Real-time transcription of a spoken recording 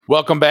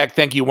Welcome back.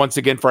 Thank you once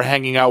again for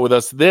hanging out with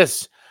us.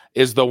 This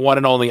is the one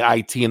and only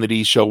IT and the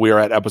D show. We are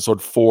at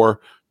episode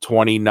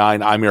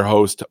 429. I'm your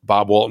host,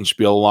 Bob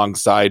Waltonspiel,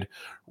 alongside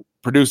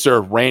producer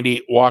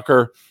Randy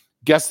Walker.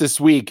 Guest this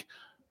week,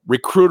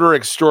 recruiter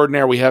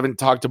extraordinaire. We haven't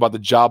talked about the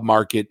job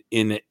market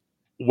in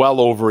well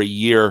over a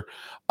year.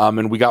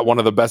 And we got one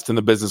of the best in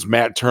the business.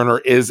 Matt Turner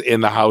is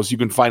in the house. You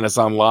can find us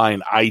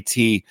online,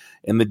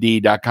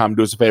 itandthed.com.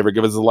 Do us a favor,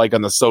 give us a like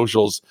on the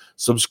socials.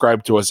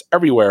 Subscribe to us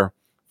everywhere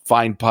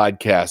fine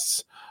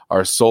podcasts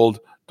are sold.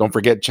 Don't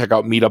forget, check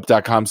out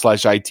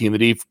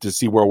meetup.com/itandthed to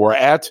see where we're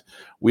at.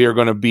 We are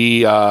going to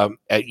be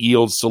at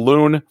Yield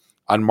Saloon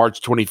on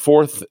March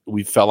 24th.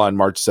 We fell on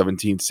March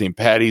 17th, St.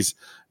 Patty's,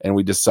 and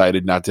we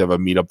decided not to have a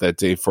meetup that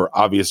day for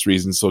obvious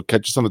reasons. So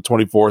catch us on the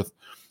 24th,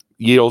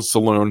 Yield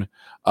Saloon.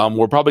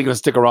 We're probably going to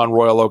stick around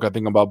Royal Oak. I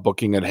think about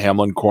booking at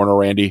Hamlin Corner,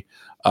 Randy.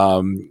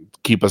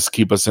 Keep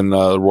us in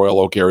the Royal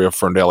Oak area,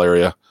 Ferndale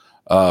area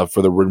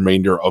for the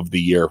remainder of the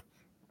year.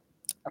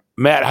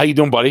 Matt, how you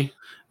doing, buddy?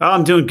 Oh,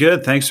 I'm doing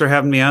good. Thanks for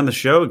having me on the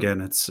show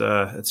again. It's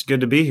good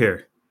to be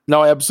here.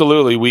 No,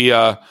 absolutely.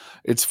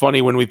 It's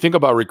funny when we think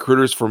about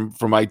recruiters from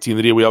IT and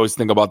the D, we always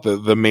think about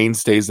the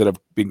mainstays that have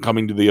been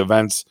coming to the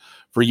events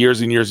for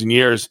years and years and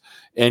years.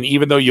 And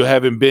even though you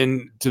haven't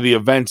been to the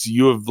events,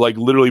 you have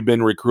literally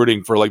been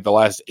recruiting for the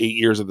last 8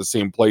 years at the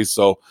same place.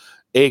 So,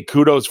 hey,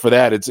 kudos for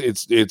that.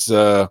 It's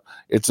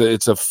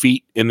a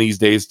feat in these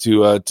days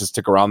to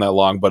stick around that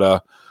long.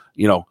 But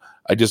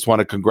I just want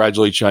to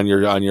congratulate you on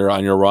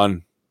your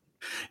run.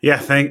 Yeah,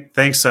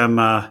 thanks. I'm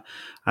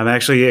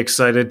actually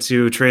excited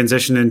to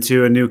transition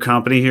into a new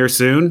company here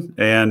soon,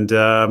 and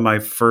my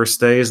first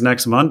day is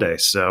next Monday.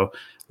 So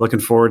looking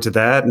forward to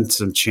that and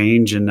some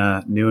change in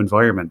a new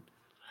environment.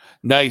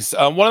 Nice.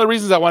 One of the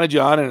reasons I wanted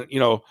you on, and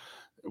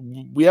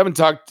we haven't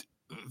talked.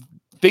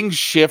 Things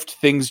shift,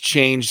 things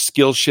change,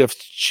 skill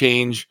shifts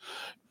change.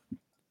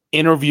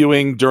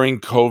 Interviewing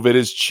during COVID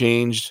has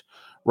changed,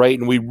 right?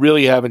 And we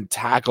really haven't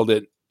tackled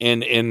it.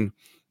 And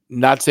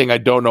not saying I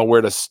don't know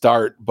where to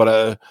start,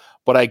 but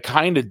I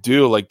kind of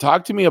do.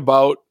 Talk to me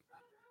about,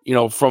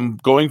 from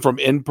going from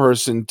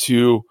in-person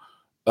to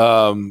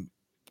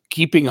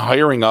keeping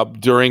hiring up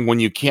during when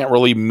you can't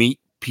really meet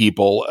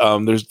people.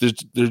 There's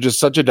just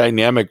such a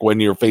dynamic when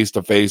you're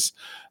face-to-face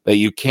that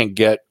you can't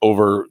get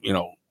over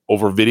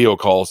video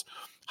calls.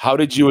 How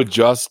did you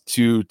adjust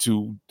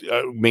to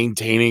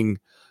maintaining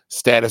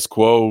status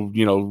quo,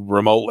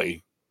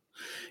 remotely?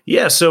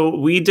 Yeah, so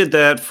we did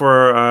that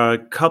for a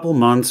couple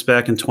months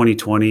back in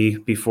 2020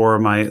 before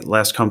my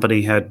last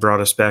company had brought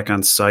us back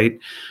on site.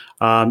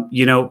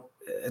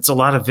 It's a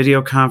lot of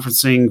video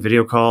conferencing,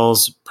 video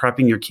calls,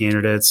 prepping your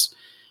candidates.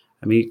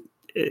 I mean,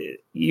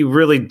 you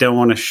really don't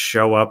want to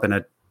show up in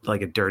a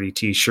dirty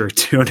t-shirt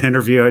to an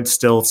interview. I'd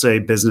still say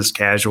business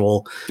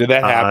casual. Did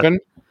that happen?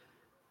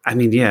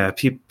 Yeah,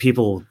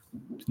 people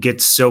get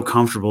so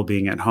comfortable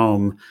being at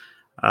home.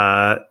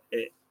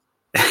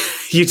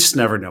 You just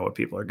never know what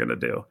people are going to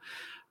do.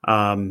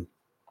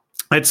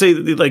 I'd say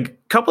a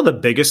couple of the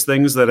biggest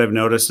things that I've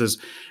noticed is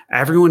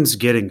everyone's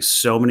getting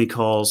so many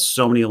calls,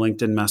 so many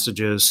LinkedIn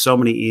messages, so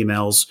many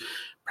emails,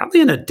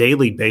 probably on a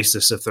daily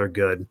basis if they're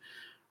good.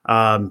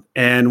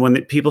 And when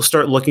people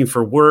start looking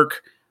for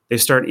work, they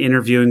start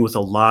interviewing with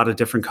a lot of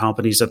different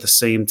companies at the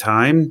same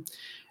time,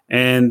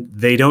 and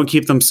they don't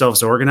keep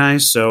themselves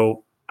organized.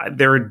 So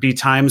there would be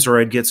times where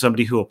I'd get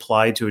somebody who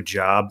applied to a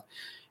job,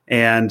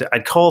 and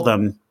I'd call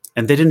them,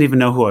 and they didn't even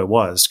know who I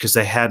was because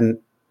they hadn't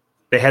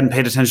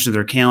paid attention to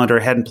their calendar,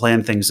 hadn't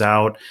planned things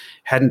out,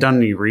 hadn't done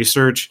any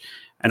research.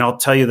 And I'll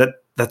tell you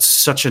that's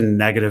such a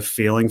negative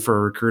feeling for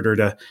a recruiter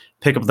to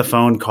pick up the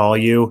phone, call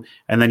you,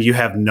 and then you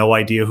have no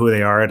idea who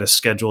they are at a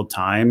scheduled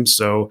time.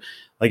 So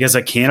as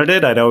a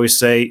candidate, I'd always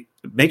say,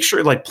 make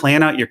sure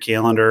plan out your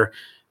calendar,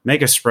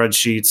 make a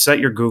spreadsheet, set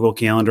your Google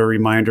Calendar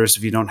reminders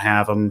if you don't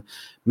have them.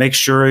 Make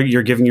sure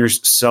you're giving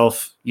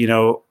yourself,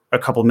 a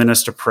couple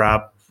minutes to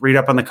prep, read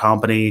up on the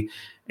company,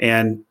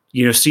 and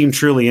seem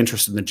truly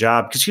interested in the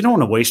job, because you don't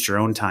want to waste your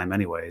own time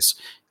anyways.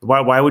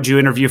 Why would you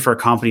interview for a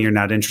company you're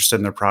not interested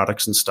in their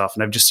products and stuff?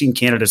 And I've just seen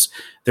candidates,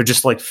 they're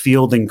just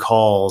fielding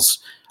calls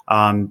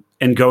and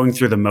going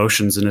through the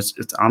motions, and it's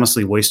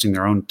honestly wasting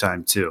their own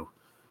time too.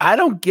 I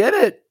don't get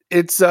it.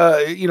 It's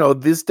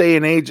this day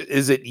and age,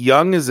 is it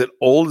young? Is it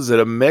old? Is it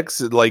a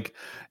mix?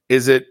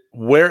 Is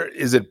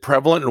it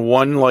prevalent in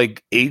one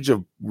age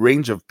of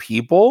range of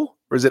people,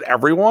 or is it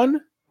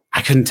everyone?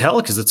 I couldn't tell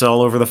because it's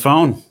all over the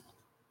phone.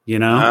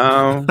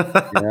 Yeah.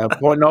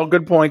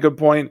 Good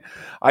point.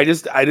 I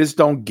just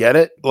don't get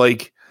it.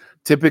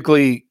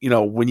 Typically,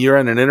 when you're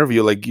in an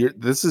interview,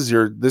 this is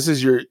your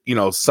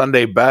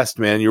Sunday best,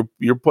 man.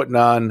 You're putting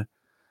on,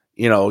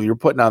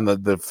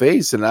 the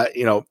face, and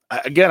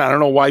again, I don't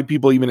know why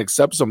people even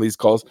accept some of these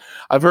calls.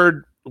 I've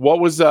heard,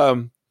 what was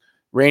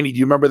Randy, do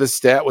you remember the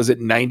stat? Was it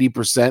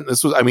 90%?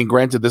 This was,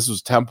 granted, this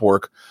was temp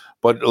work,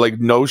 but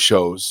no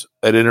shows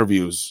at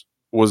interviews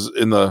was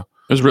in the,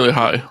 it was really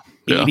high.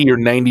 80 or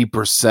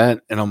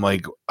 90%. And I'm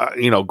like,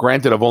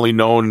 granted, I've only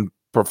known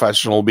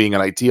professional being in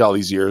IT all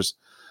these years.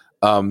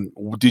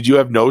 Did you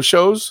have no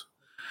shows?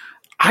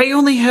 I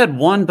only had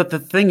one, but the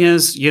thing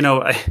is,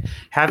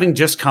 having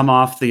just come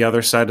off the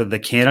other side of the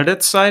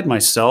candidate side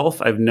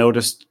myself, I've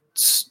noticed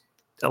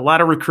a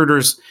lot of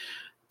recruiters,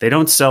 they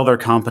don't sell their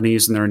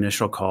companies in their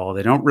initial call.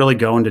 They don't really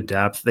go into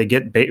depth. They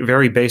get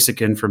very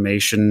basic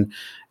information.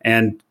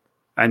 And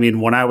I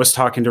mean, when I was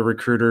talking to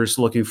recruiters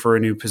looking for a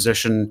new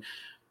position,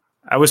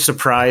 I was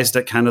surprised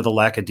at kind of the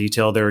lack of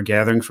detail they were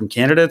gathering from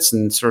candidates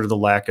and sort of the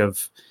lack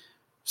of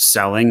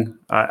selling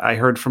I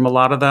heard from a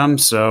lot of them.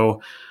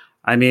 So,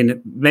 I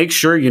mean, make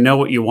sure you know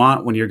what you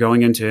want when you're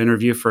going into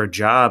interview for a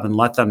job, and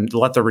let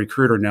the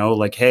recruiter know,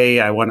 like, hey,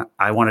 I want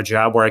a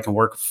job where I can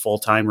work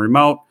full-time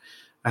remote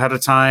ahead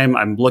of time.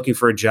 I'm looking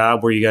for a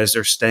job where you guys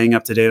are staying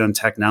up to date on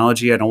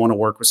technology. I don't want to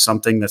work with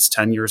something that's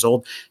 10 years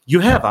old.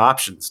 You have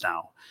options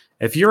now.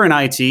 If you're in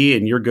IT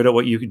and you're good at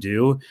what you can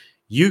do,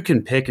 you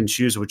can pick and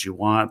choose what you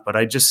want. But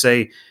I just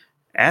say,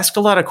 ask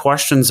a lot of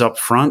questions up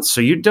front so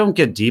you don't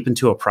get deep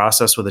into a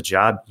process with a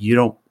job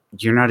you're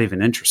not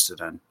even interested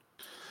in.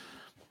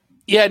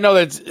 Yeah, no,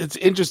 it's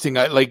interesting.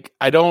 I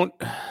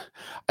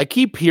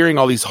keep hearing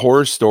all these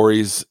horror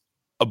stories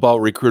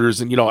about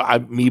recruiters,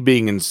 and me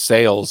being in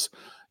sales,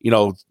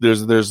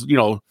 there's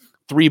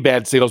 3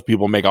 bad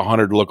salespeople make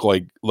 100 look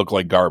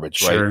like garbage,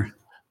 Sure. right?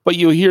 But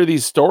you hear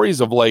these stories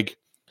of like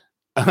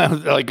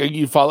if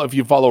you follow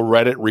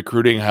Reddit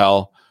recruiting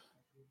hell,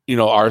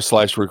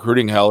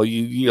 r/recruiting hell,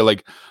 you're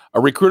like, a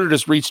recruiter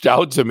just reached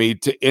out to me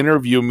to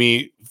interview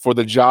me for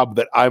the job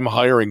that I'm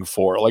hiring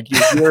for. Like, you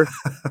hear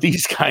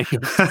these kind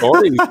of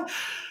stories,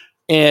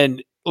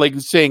 and like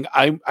saying,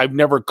 I've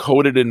never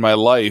coded in my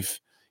life,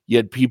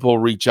 yet people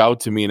reach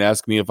out to me and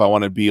ask me if I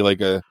want to be like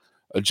a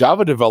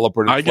Java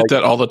developer. I get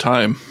that all the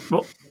time.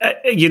 Well,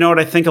 you know what?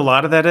 I think a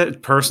lot of that is,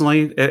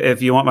 personally,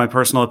 if you want my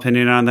personal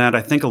opinion on that,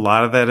 I think a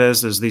lot of that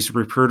is these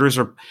recruiters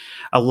are,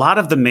 a lot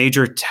of the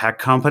major tech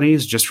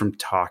companies, just from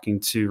talking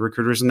to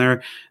recruiters in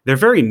there, they're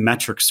very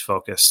metrics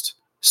focused.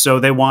 So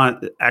they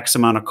want X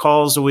amount of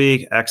calls a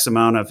week, X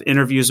amount of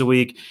interviews a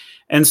week.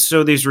 And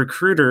so these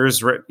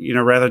recruiters,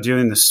 rather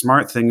doing the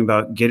smart thing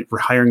about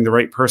hiring the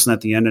right person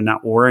at the end and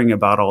not worrying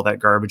about all that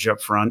garbage up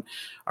front,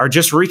 are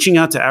just reaching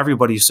out to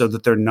everybody so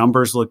that their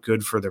numbers look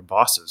good for their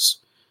bosses,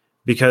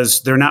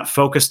 because they're not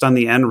focused on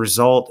the end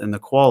result and the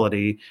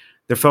quality.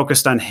 They're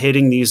focused on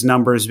hitting these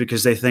numbers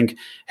because they think,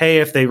 hey,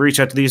 if they reach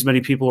out to these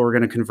many people, we're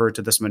going to convert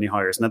to this many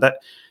hires. Now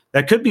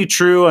that could be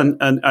true on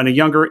a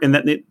younger,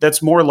 and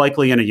that's more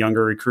likely in a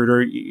younger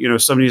recruiter.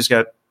 Somebody who's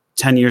got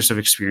 10 years of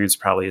experience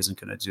probably isn't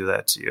going to do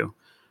that to you.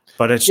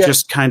 But it's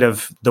just kind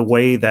of the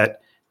way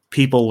that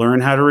people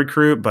learn how to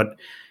recruit. But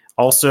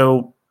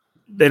also,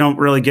 they don't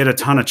really get a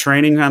ton of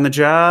training on the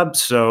job.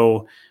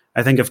 So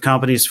I think if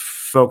companies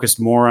focused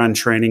more on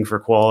training for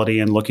quality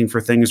and looking for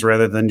things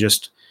rather than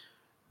just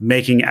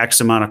making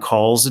X amount of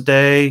calls a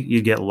day,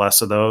 you get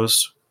less of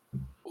those.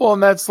 Well,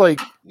 and that's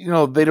like,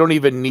 they don't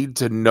even need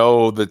to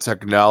know the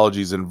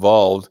technologies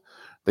involved.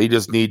 They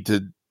just need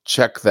to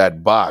check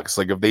that box.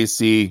 Like if they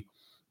see,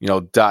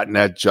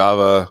 .NET,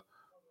 Java,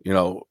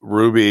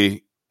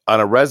 Ruby on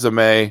a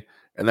resume,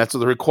 and that's what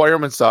the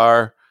requirements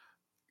are,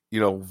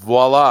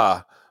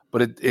 voila.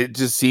 But it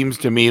just seems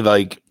to me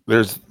like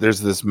there's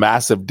this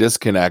massive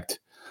disconnect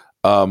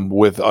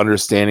with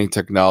understanding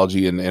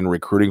technology and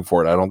recruiting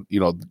for it.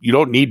 You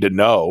don't need to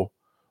know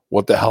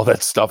what the hell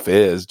that stuff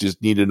is.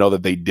 Just need to know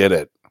that they did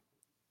it.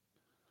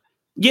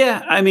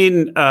 Yeah. I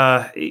mean,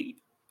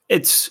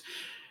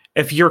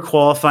 if you're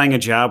qualifying a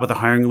job with a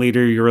hiring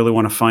leader, you really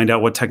want to find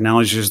out what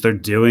technologies they're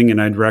doing. And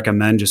I'd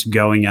recommend just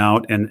going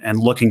out and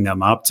looking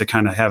them up to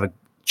kind of have a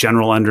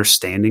general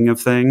understanding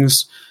of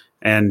things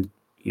and,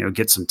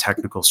 get some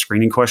technical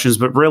screening questions.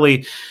 But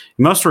really,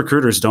 most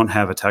recruiters don't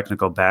have a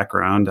technical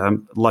background.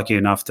 I'm lucky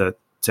enough to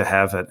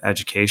have an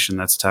education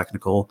that's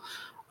technical,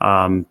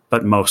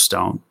 but most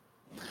don't.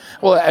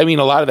 Well, I mean,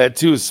 a lot of that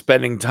too is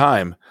spending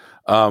time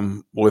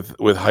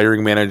with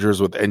hiring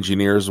managers, with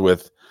engineers,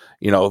 with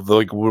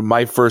like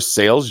my first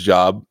sales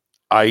job,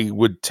 I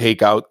would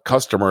take out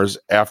customers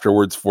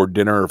afterwards for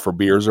dinner or for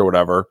beers or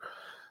whatever.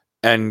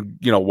 And,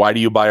 why do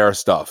you buy our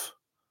stuff?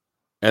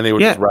 And they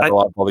would just rattle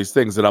off all these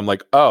things. And I'm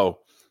like, oh,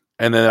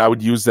 and then I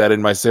would use that in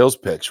my sales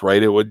pitch,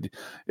 right? It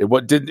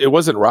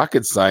wasn't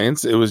rocket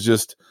science. It was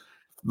just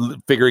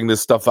figuring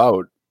this stuff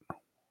out.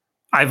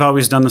 I've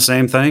always done the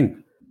same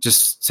thing.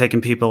 Just taking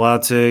people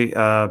out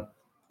to,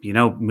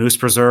 Moose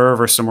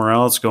Preserve or somewhere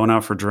else, going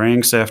out for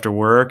drinks after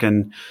work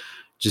and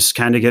just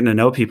kind of getting to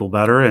know people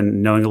better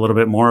and knowing a little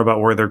bit more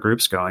about where their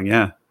group's going.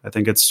 Yeah, I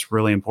think it's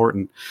really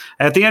important.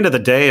 At the end of the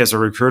day, as a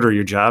recruiter,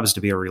 your job is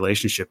to be a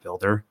relationship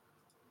builder.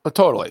 Oh,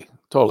 totally.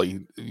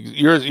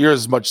 You're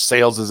as much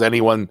sales as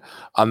anyone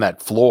on that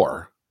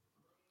floor.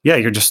 Yeah,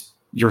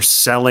 you're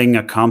selling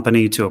a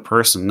company to a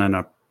person and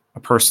a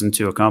person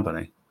to a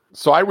company.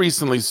 So I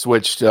recently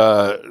switched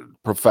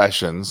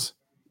jobs,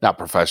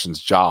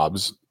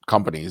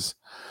 companies,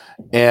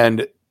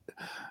 and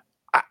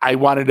I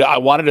wanted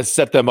to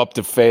set them up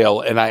to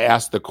fail, and I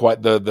asked the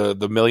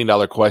 $1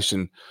 million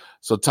question.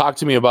 So talk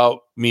to me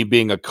about me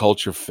being a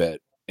culture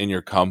fit in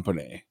your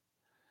company.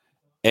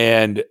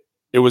 And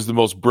It was the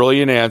most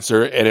brilliant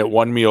answer, and it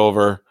won me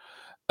over.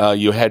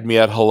 You had me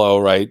at hello,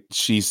 right?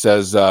 She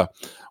says,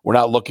 we're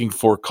not looking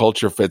for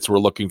culture fits. We're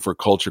looking for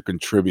culture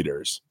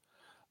contributors.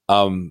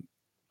 I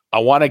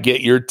want to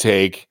get your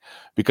take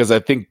because I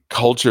think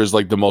culture is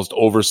like the most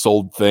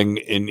oversold thing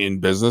in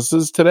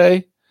businesses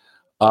today.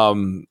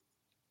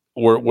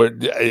 Where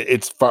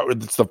it's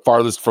the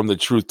farthest from the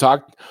truth.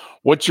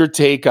 What's your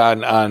take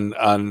on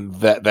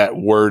that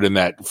word and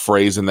that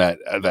phrase and that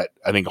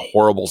I think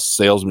horrible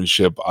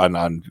salesmanship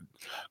on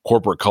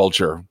corporate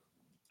culture?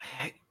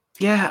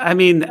 Yeah, I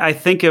mean, I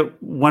think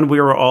when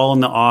we were all in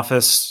the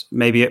office,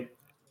 maybe it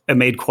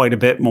made quite a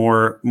bit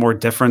more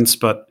difference.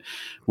 But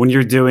when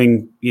you're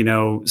doing,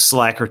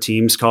 Slack or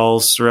Teams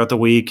calls throughout the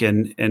week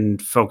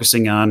and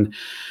focusing on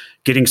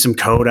getting some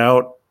code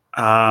out,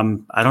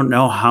 I don't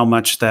know how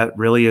much that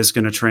really is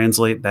going to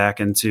translate back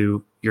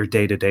into your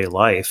day-to-day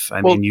life.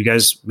 I mean, you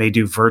guys may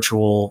do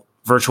virtual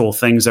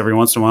things every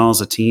once in a while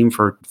as a team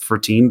for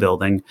team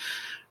building,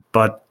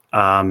 but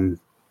I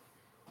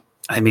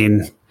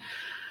mean.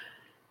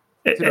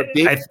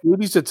 Dave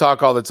used to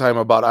talk all the time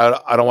about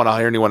I don't want to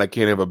hire anyone I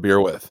can't have a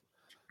beer with,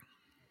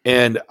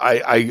 and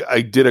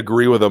I did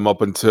agree with him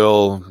up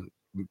until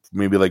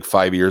maybe like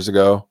 5 years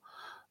ago,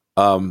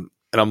 and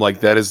I'm like,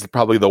 that is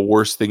probably the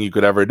worst thing you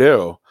could ever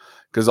do,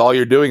 because all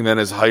you're doing then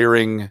is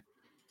hiring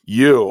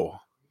you,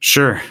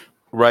 sure,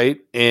 right?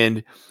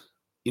 And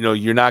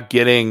you're not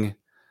getting,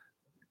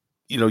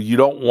 you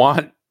don't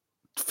want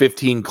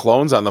 15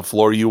 clones on the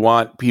floor. You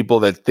want people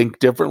that think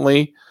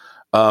differently.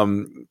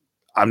 I'm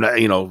not,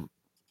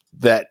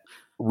 that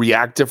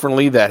react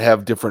differently, that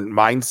have different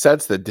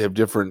mindsets, that have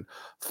different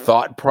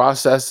thought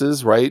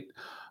processes, right?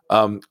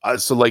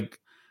 So like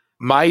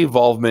my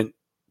involvement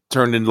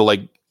turned into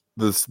like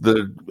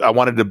I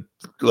wanted to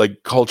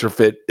like culture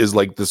fit is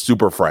like the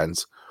super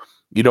friends.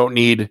 You don't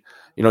need,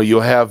 you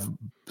have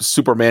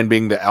Superman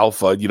being the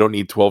alpha. You don't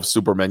need 12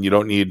 Supermen.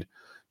 You need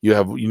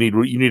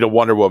a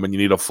Wonder Woman, you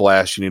need a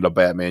Flash, you need a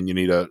Batman, you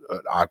need an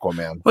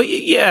Aquaman. Well,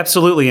 yeah,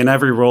 absolutely. In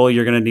every role,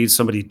 you're going to need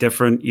somebody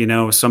different.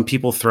 Some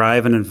people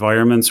thrive in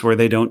environments where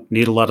they don't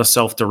need a lot of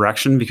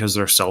self-direction because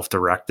they're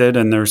self-directed.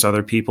 And there's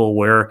other people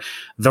where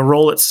the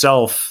role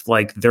itself,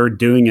 like they're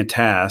doing a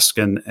task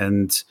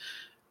and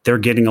they're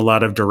getting a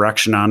lot of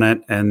direction on it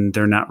and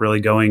they're not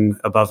really going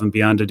above and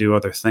beyond to do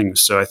other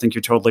things. So I think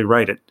you're totally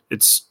right.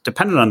 It's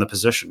dependent on the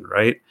position,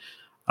 right?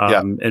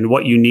 And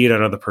what you need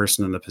out of the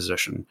person in the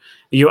position.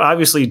 You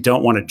obviously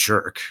don't want a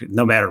jerk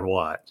no matter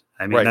what.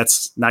 I mean,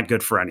 That's not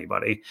good for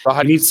anybody.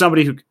 You need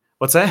somebody who,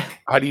 what's that?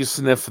 How do you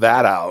sniff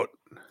that out?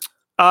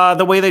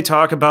 The way they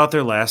talk about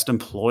their last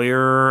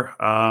employer,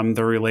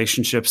 their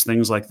relationships,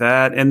 things like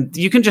that. And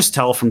you can just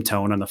tell from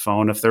tone on the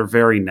phone if they're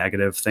very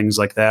negative, things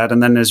like that.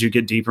 And then as you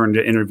get deeper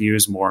into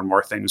interviews, more and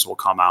more things will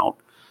come out.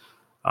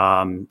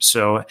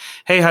 So,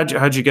 hey,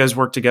 how'd you guys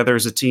work together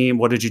as a team?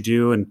 What did you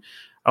do? And,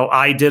 oh,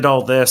 I did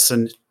all this.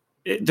 And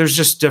there's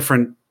just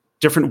different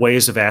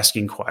ways of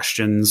asking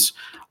questions,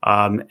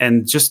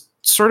 and just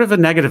sort of a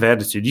negative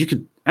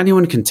attitude.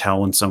 Anyone can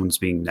tell when someone's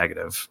being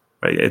negative,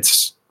 right?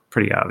 It's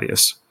pretty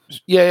obvious.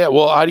 Yeah.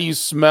 Well, how do you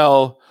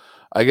smell?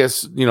 I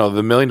guess, the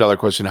 $1 million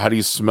question, how do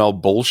you smell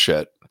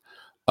bullshit?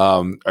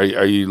 Are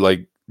you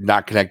like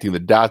not connecting the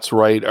dots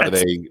right? Are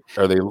they,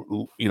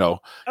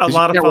 a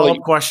lot of follow-up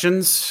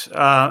questions.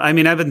 I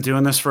mean, I've been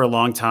doing this for a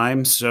long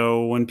time.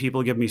 So when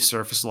people give me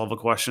surface level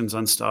questions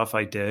on stuff,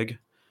 I dig.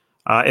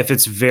 If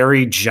it's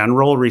very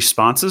general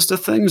responses to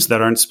things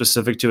that aren't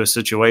specific to a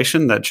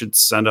situation, that should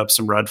send up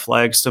some red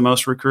flags to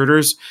most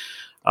recruiters.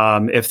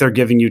 If they're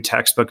giving you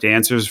textbook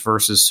answers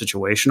versus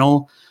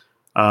situational,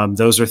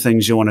 those are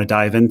things you want to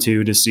dive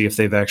into to see if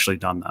they've actually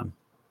done them.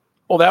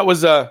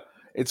 Well,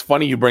 it's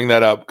funny you bring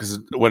that up, because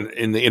when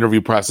in the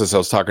interview process, I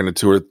was talking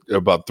to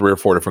about 3 or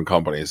 4 different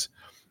companies,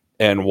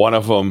 and one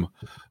of them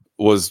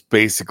was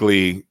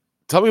basically,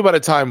 tell me about a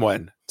time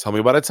when, tell me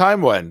about a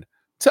time when,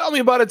 tell me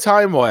about a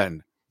time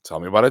when. Tell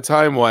me about a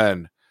time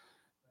when.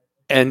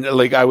 And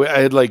like I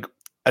had like,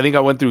 I think I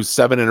went through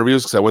 7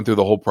 interviews because I went through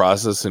the whole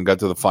process and got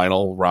to the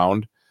final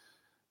round.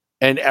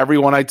 And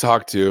everyone I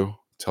talked to,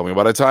 tell me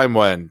about a time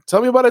when.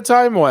 Tell me about a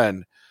time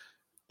when.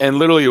 And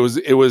literally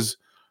it was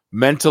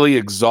mentally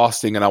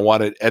exhausting. And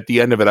at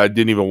the end of it, I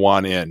didn't even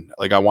want in.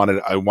 Like I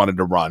wanted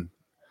to run.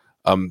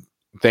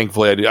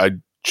 Thankfully I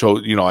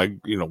chose, I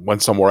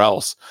went somewhere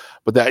else.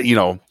 But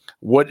that,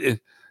 what,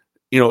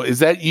 is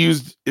that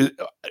used?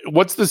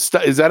 What's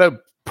the is that a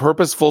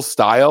purposeful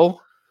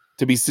style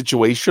to be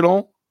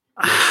situational?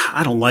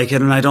 I don't like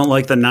it, and I don't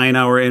like the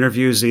 9-hour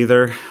interviews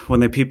either. When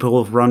the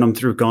people run them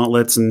through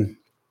gauntlets and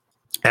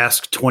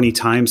ask 20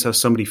 times how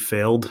somebody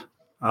failed.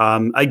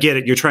 I get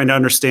it. You're trying to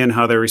understand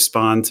how they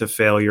respond to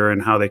failure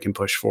and how they can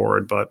push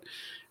forward, but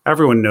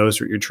everyone knows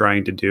what you're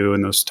trying to do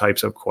in those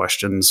types of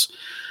questions.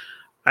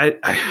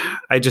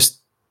 I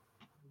just.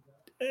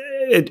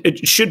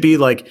 It should be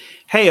like,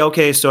 hey,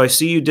 okay, so I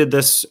see you did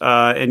this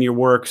in your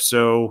work.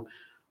 So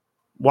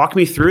walk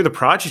me through the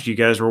project you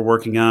guys were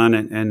working on,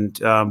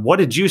 and what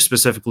did you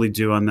specifically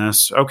do on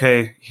this?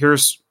 Okay,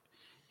 here's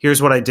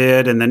here's what I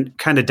did, and then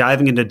kind of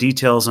diving into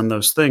details on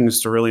those things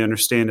to really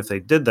understand if they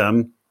did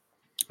them.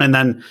 And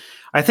then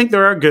I think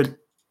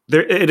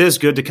it is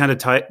good to kind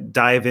of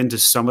dive into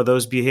some of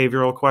those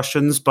behavioral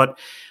questions, but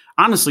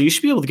honestly, you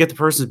should be able to get the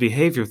person's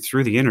behavior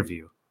through the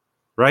interview,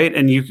 right?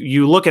 And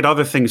you look at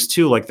other things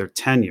too, like their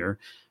tenure.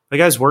 The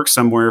guy's worked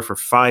somewhere for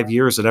 5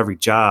 years at every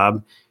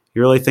job.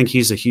 You really think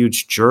he's a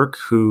huge jerk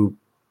who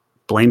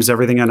blames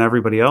everything on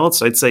everybody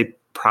else? I'd say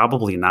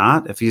probably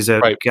not. If he's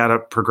got a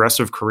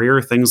progressive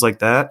career, things like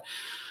that.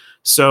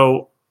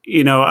 So,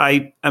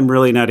 I'm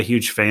really not a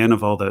huge fan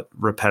of all the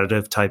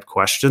repetitive type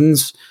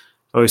questions.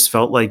 I always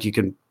felt like you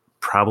can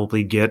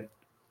probably get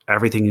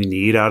everything you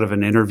need out of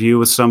an interview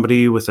with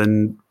somebody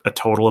within a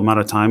total amount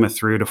of time of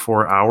 3 to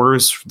 4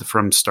 hours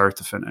from start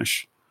to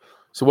finish.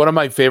 So one of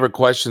my favorite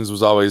questions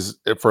was always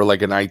for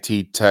like an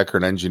IT tech or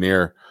an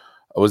engineer.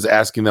 I was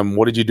asking them,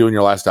 what did you do in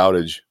your last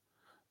outage?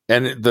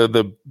 And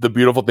the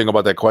beautiful thing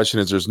about that question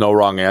is there's no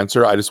wrong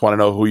answer. I just want to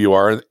know who you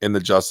are in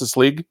the Justice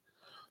League.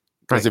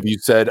 Because if you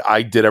said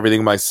I did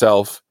everything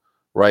myself,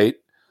 right?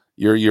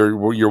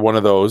 You're one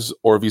of those.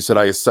 Or if you said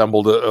I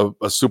assembled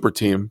a super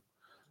team,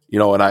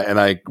 and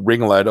I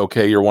ring led,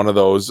 okay, you're one of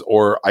those.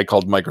 Or I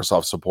called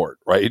Microsoft support,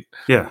 right?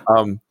 Yeah.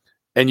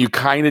 And you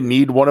kind of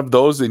need one of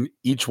those in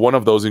each one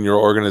of those in your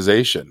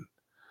organization.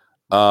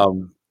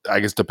 I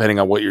guess depending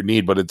on what you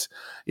need, but it's,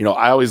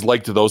 I always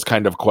liked those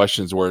kind of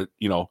questions where,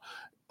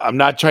 I'm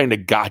not trying to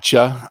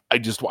gotcha. I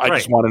just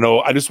want to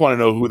know. I just want to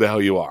know who the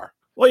hell you are.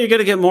 Well, you got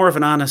to get more of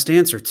an honest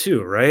answer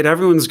too, right?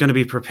 Everyone's going to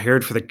be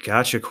prepared for the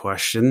gotcha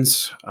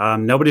questions.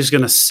 Nobody's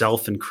going to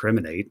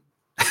self-incriminate.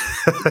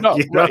 No,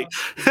 right.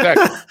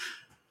 Exactly.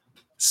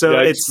 So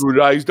I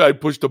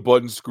pushed a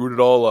button, screwed it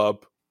all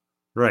up.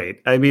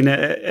 Right. I mean,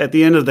 at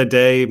the end of the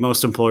day,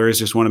 most employers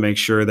just want to make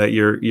sure that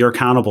you're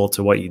accountable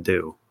to what you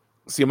do.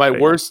 See, my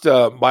worst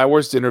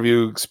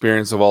interview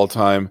experience of all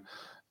time,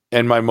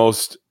 and my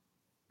most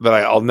that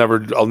I'll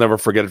never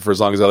forget it for as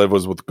long as I live,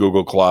 was with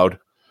Google Cloud.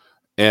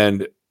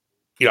 And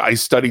I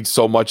studied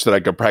so much that I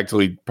could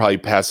probably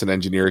pass an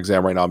engineer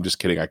exam right now. I'm just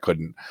kidding, I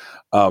couldn't.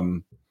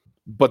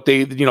 But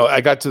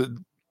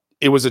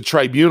it was a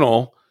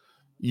tribunal.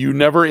 You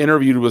never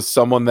interviewed with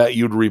someone that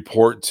you'd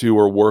report to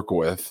or work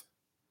with.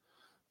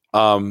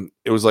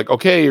 It was like,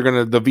 okay,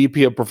 the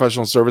VP of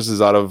professional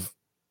services out of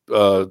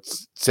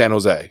San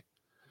Jose.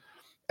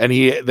 And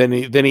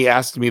he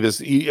asked me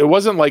this. It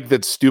wasn't like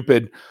that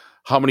stupid,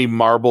 how many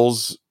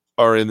marbles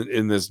are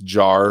in this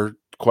jar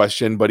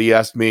question, but he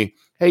asked me,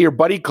 hey, your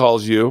buddy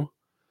calls you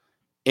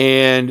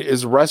and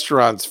his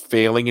restaurant's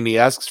failing and he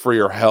asks for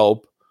your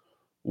help.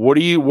 What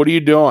are you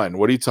doing?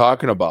 What are you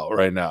talking about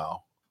right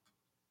now?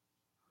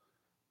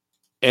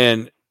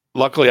 And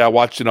luckily I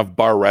watched enough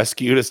Bar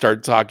Rescue to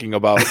start talking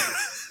about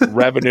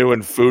revenue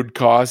and food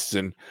costs.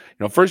 And,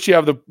 first you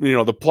have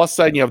the plus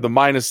side and you have the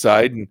minus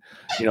side, and,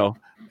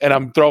 and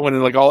I'm throwing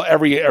in like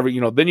every,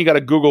 then you got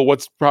to Google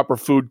what's proper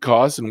food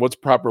costs and what's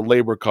proper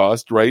labor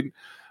cost, right?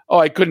 Oh,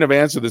 I couldn't have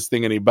answered this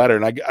thing any better.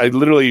 And I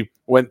literally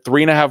went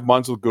 3.5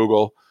 months with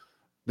Google.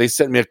 They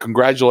sent me a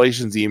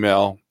congratulations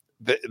email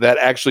that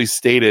actually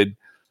stated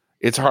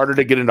it's harder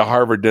to get into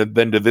Harvard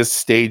than to this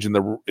stage in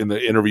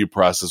the interview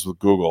process with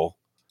Google.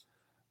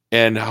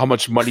 And how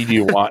much money do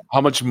you want?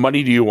 How much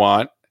money do you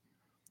want?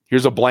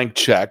 Here's a blank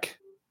check.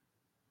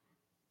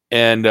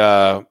 And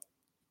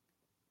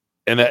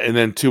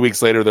then 2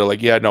 weeks later, they're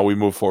like, yeah, no, we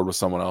move forward with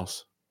someone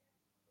else.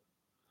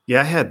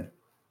 Yeah,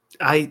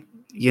 I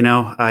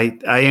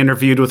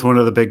interviewed with one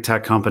of the big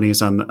tech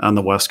companies on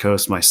the West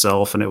Coast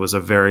myself, and it was a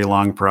very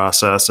long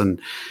process.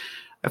 And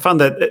I found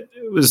that it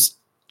was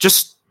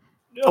just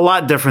a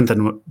lot different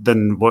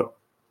than what,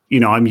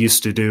 I'm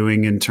used to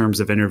doing in terms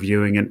of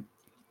interviewing.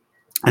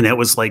 And it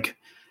was like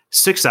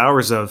 6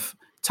 hours of,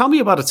 tell me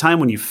about a time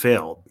when you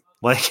failed.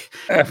 Like,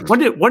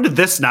 when did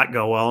this not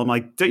go well? I'm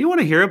like, don't you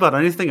want to hear about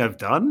anything I've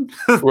done?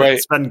 Right.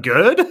 It's been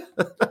good.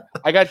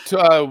 I got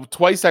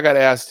twice I got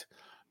asked,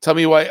 tell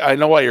me why. I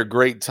know why you're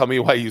great. Tell me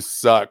why you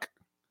suck.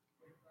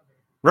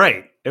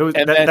 Right. It was,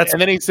 and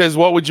then he says,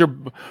 what would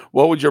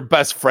your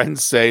best friend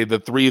say? The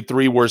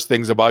three worst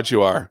things about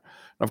you are.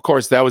 And of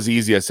course, that was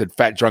easy. I said,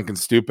 fat, drunk, and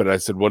stupid. I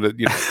said, and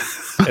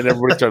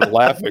everybody started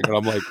laughing. And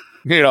I'm like,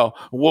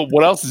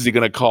 what else is he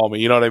going to call me?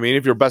 You know what I mean?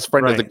 If your best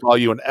friend doesn't call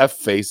you an F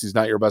face, he's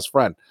not your best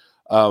friend.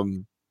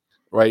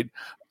 Right.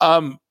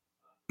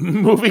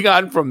 Moving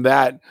on from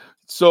that.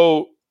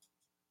 So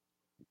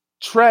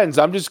trends,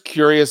 I'm just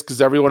curious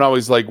because everyone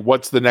always like,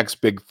 what's the next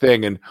big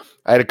thing? And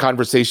I had a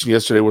conversation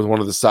yesterday with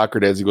one of the soccer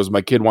dads. He goes,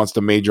 my kid wants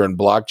to major in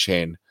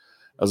blockchain.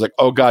 I was like,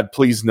 oh God,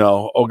 please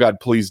no. Oh God,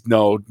 please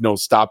no,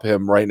 stop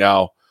him right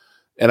now.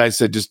 And I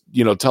said, just,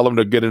 tell him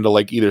to get into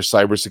like either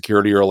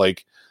cybersecurity or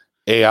like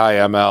AI,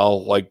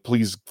 ML, like,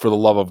 please, for the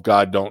love of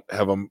God, don't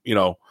have him,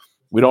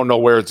 we don't know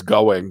where it's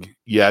going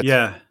yet.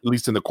 Yeah. At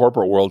least in the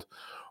corporate world.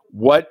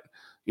 What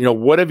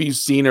have you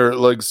seen or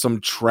like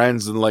some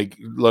trends and like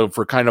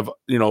for kind of,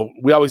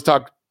 we always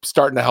talk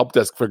starting to help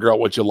desk figure out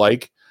what you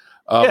like.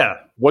 Yeah.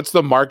 What's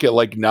the market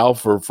like now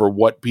for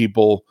what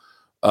people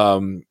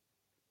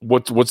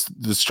what's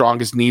the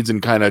strongest needs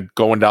and kind of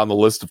going down the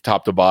list of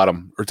top to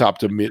bottom or top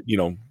to mid,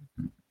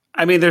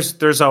 I mean,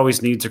 there's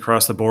always needs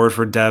across the board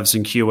for devs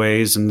and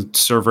QAs and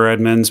server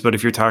admins. But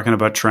if you're talking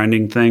about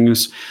trending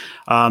things,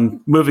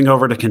 moving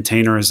over to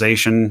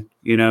containerization,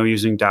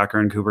 using Docker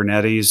and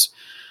Kubernetes,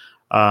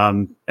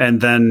 and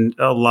then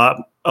a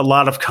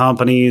lot of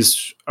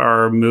companies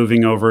are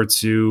moving over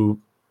to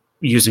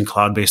using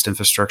cloud-based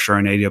infrastructure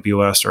on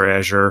AWS or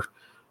Azure.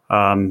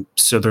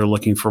 So they're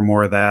looking for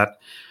more of that.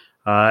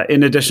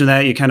 In addition to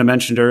that, you kind of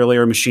mentioned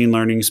earlier, machine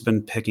learning has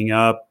been picking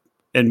up.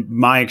 In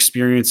my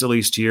experience, at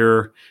least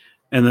here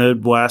in the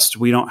West,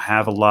 we don't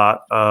have a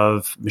lot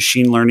of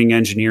machine learning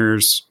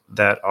engineers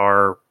that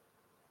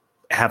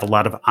have a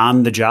lot of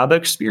on-the-job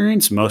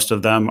experience. Most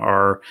of them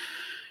are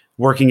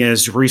working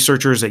as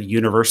researchers at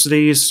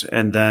universities,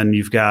 and then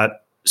you've got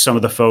some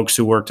of the folks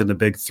who worked in the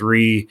big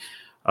three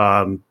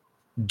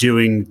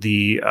doing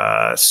the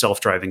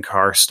self-driving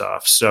car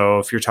stuff. So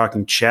if you're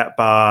talking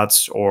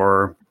chatbots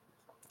or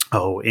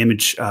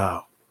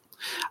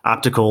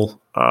optical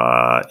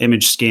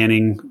image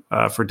scanning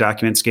for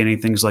document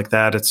scanning, things like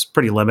that, it's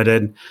pretty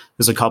limited.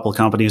 There's a couple of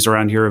companies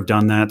around here who've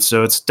done that.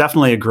 So it's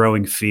definitely a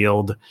growing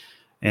field.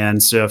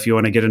 And so if you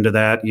want to get into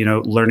that,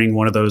 learning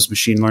one of those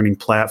machine learning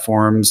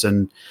platforms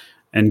and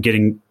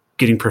getting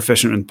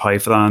proficient in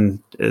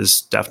Python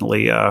is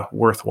definitely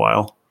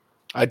worthwhile.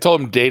 I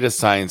told him data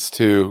science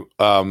too.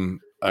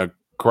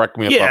 Correct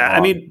me if I'm wrong.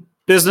 I mean,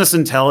 business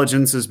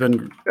intelligence has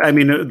been,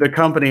 the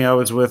company I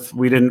was with,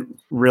 we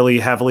didn't really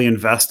heavily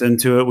invest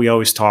into it. We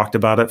always talked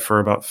about it for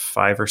about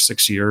 5 or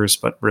 6 years,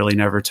 but really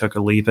never took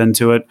a leap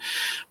into it.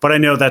 But I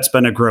know that's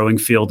been a growing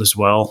field as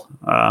well.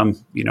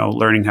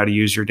 Learning how to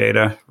use your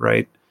data,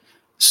 right?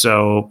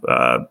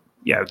 So,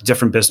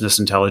 different business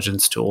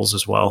intelligence tools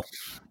as well.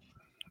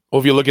 Well,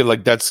 if you look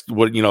at that's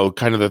what,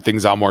 kind of the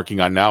things I'm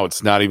working on now,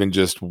 it's not even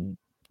just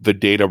the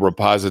data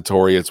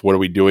repository. It's what are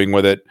we doing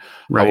with it?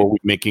 Right. How are we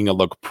making it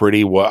look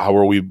pretty? How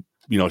are we,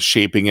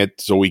 shaping it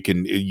so we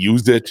can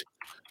use it?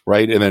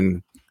 Right. And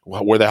then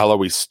where the hell are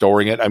we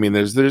storing it? I mean,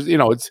 there's,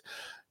 it's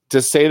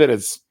to say that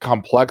it's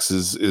complex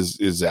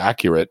is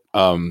accurate.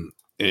 And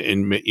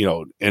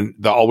the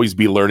always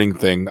be learning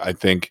thing, I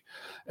think.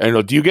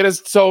 And do you get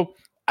us? So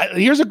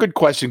here's a good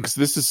question, because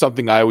this is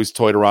something I always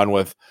toyed around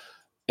with.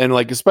 And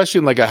especially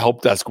in a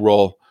help desk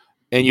role,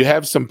 and you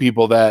have some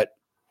people that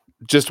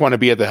just want to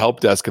be at the help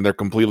desk and they're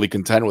completely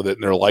content with it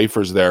and their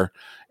lifers there,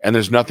 and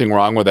there's nothing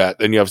wrong with that.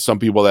 Then you have some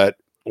people that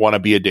want to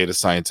be a data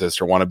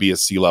scientist or want to be a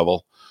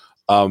C-level.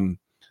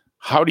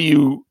 How do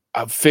you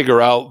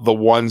figure out the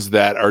ones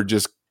that are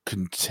just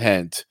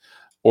content,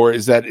 or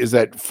is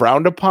that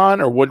frowned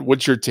upon, or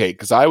what's your take?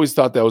 Because I always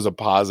thought that was a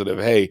positive.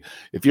 Hey,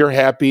 if you're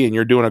happy and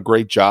you're doing a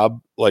great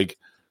job,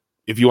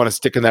 if you want to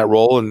stick in that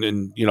role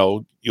and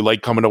you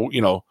like coming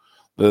to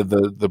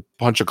the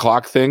punch a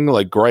clock thing,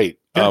 great.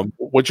 Yeah.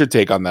 What's your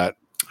take on that?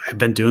 I've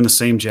been doing the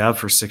same job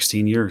for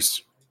 16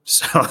 years.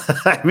 So,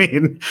 I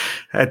mean,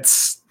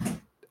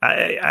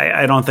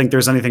 I don't think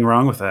there's anything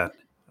wrong with that.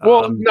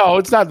 Well, no,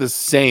 it's not the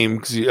same,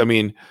 because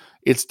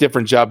it's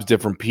different jobs,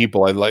 different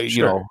people.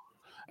 Sure.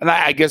 And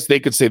I guess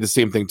they could say the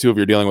same thing too. If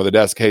you're dealing with a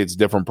desk, hey, it's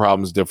different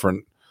problems,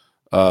 different.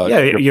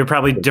 You're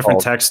probably different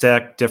tech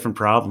stack, different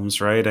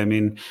problems, right? I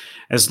mean,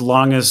 as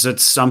long as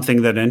it's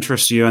something that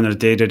interests you on a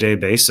day-to-day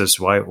basis,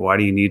 why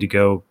do you need to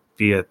go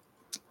be a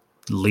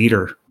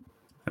leader?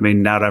 I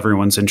mean, not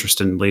everyone's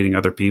interested in leading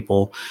other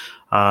people.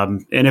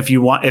 And if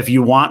you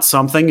want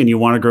something and you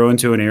want to grow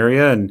into an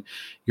area and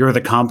you're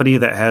the company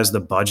that has the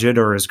budget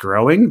or is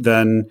growing,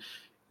 then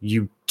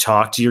you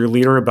talk to your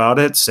leader about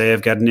it, say,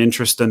 I've got an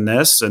interest in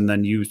this, and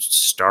then you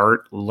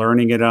start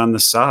learning it on the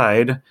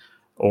side.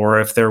 Or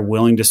if they're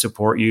willing to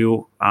support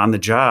you on the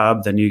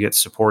job, then you get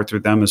support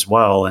through them as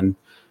well. And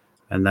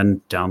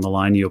then down the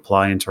line, you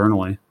apply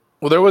internally.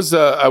 Well,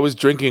 I was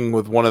drinking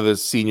with one of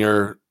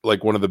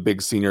the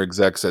big senior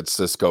execs at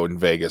Cisco in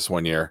Vegas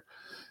one year.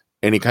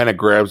 And he kind of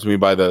grabs me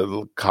by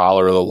the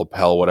collar or the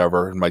lapel,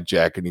 whatever, in my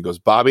jacket. And he goes,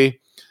 Bobby,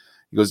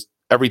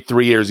 every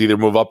 3 years, either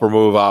move up or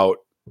move out.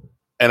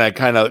 And I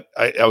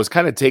was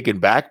kind of taken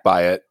back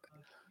by it.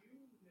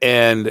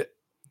 And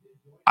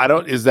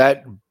is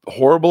that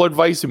horrible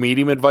advice,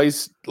 medium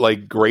advice,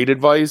 great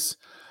advice?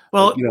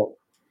 Well,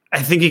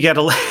 I think you got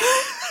to,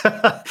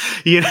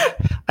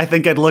 I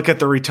think I'd look at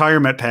the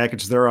retirement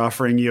package they're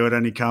offering you at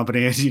any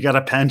company. You got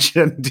a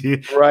pension?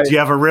 Do you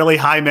have a really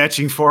high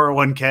matching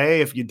 401k?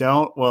 If you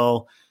don't,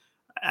 well,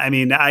 I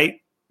mean, I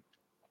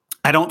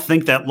don't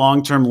think that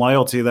long-term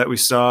loyalty that we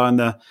saw in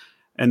the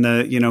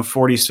 40s,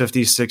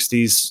 50s,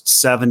 60s,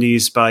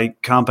 70s by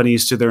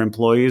companies to their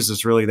employees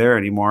is really there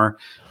anymore.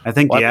 I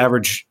think the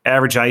average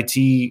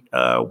IT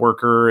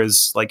worker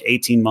is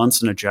 18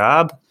 months in a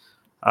job.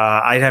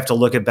 I'd have to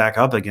look it back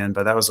up again,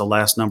 but that was the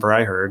last number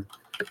I heard.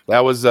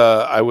 That was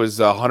I was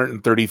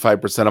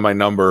 135% of my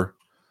number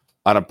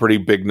on a pretty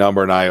big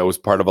number, and I was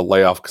part of a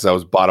layoff because I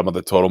was bottom of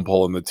the totem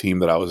pole in the team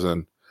that I was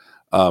in.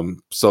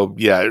 So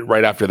yeah,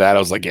 right after that, I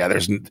was like, yeah,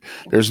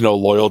 there's no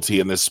loyalty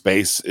in this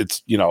space.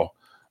 It's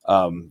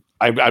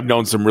I've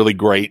known some really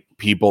great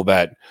people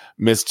that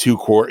miss 2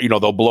 quarters.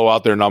 They'll blow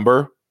out their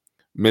number,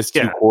 miss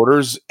 2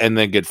 quarters, and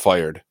then get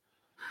fired.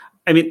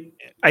 I mean,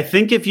 I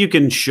think if you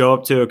can show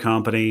up to a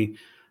company,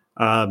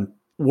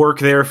 work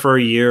there for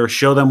a year,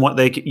 show them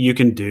what you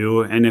can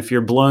do, and if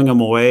you're blowing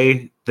them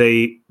away,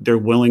 they're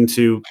willing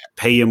to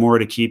pay you more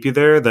to keep you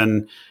there,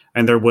 and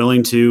they're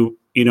willing to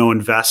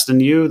invest in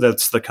you.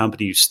 That's the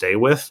company you stay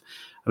with.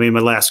 I mean, my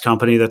last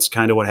company, that's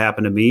kind of what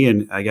happened to me,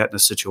 and I got in a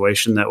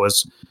situation that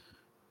was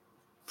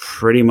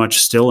pretty much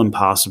still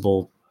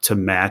impossible to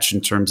match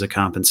in terms of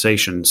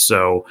compensation.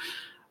 So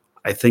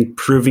I think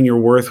proving your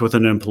worth with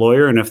an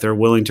employer, and if they're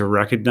willing to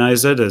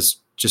recognize it, is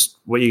just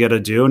what you got to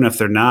do. And if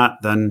they're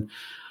not, then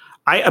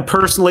my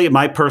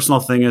personal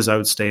thing is I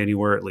would stay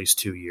anywhere at least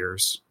 2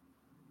 years.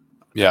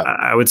 Yeah,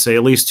 I would say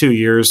at least 2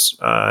 years.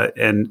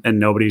 And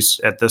nobody's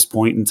at this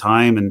point in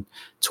time, and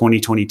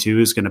 2022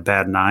 is going to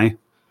bat an eye.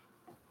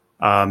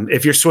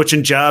 If you're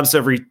switching jobs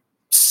every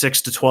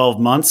 6 to 12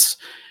 months,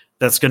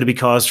 that's going to be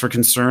cause for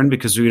concern,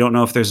 because we don't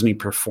know if there's any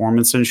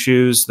performance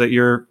issues that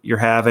you're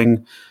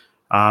having.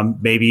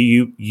 Maybe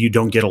you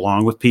don't get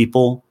along with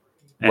people,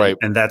 right?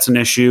 And that's an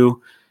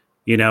issue.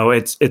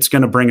 It's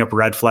going to bring up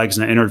red flags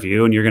in an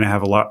interview, and you're going to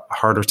have a lot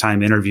harder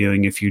time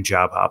interviewing if you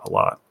job hop a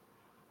lot.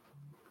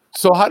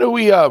 So how do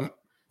we, I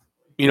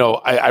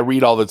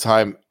read all the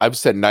time. I've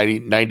sent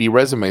 90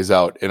 resumes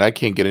out, and I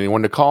can't get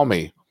anyone to call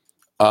me.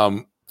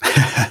 A,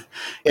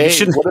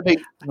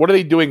 what are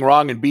they doing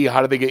wrong? And B,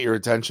 how do they get your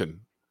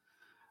attention?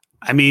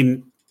 I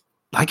mean,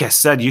 like I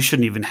said, you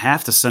shouldn't even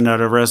have to send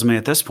out a resume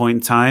at this point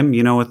in time.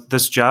 With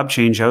this job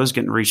change, I was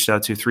getting reached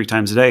out to 3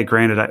 times a day.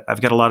 Granted,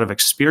 I've got a lot of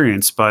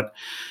experience, but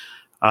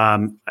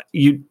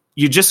you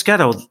just got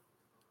to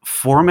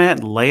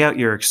format and lay out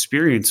your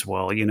experience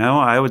well.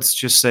 I would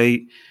just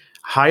say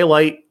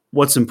highlight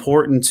what's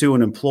important to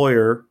an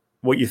employer,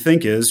 what you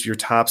think is your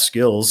top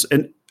skills.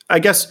 And I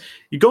guess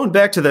you're going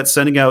back to that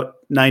sending out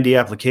 90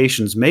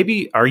 applications.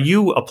 Maybe are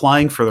you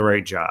applying for the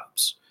right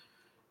jobs?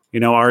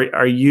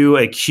 Are you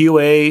a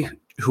QA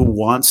who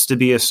wants to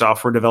be a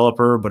software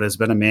developer but has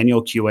been a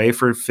manual QA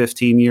for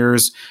 15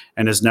 years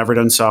and has never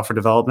done software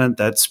development?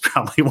 That's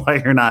probably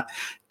why you're not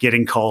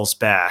getting calls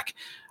back.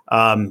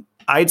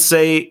 I'd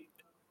say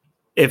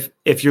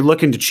if you're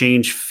looking to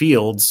change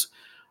fields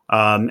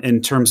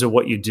in terms of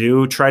what you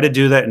do, try to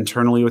do that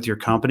internally with your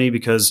company,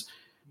 because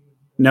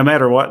no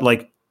matter what,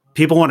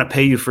 people want to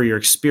pay you for your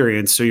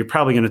experience. So you're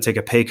probably going to take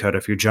a pay cut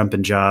if you're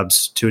jumping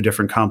jobs to a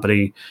different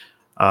company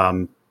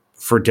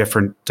for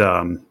different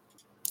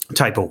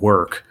type of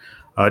work.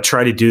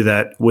 Try to do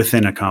that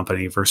within a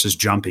company versus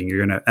jumping.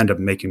 You're going to end up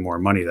making more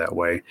money that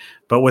way.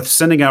 But with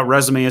sending out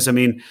resumes, I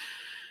mean,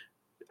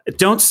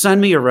 don't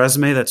send me a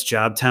resume that's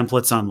job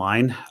templates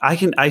online.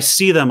 I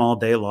see them all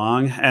day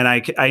long, and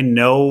I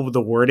know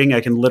the wording.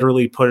 I can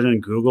literally put it in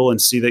Google and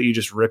see that you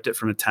just ripped it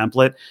from a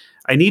template.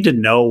 I need to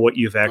know what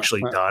you've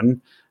actually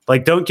done.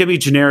 Don't give me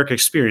generic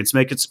experience.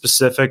 Make it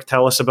specific.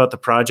 Tell us about the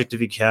project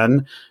if you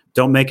can.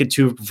 Don't make it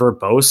too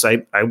verbose.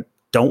 I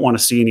don't want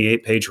to see any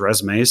 8-page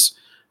resumes.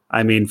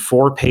 I mean,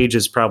 4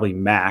 pages probably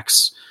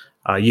max.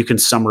 You can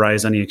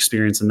summarize any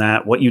experience in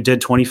that. What you did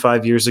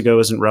 25 years ago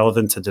isn't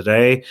relevant to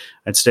today.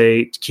 I'd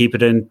say keep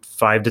it in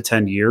 5 to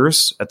 10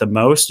 years at the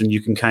most. And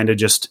you can kind of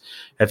just,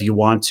 if you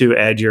want to,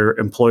 add your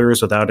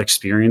employers without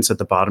experience at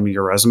the bottom of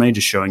your resume,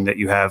 just showing that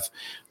you have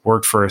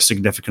worked for a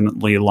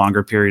significantly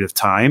longer period of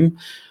time.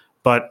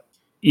 But,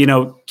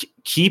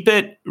 keep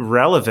it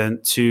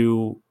relevant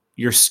to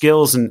your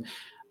skills. And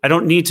I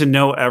don't need to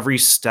know every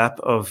step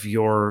of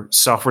your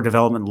software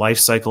development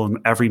lifecycle and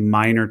every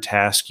minor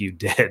task you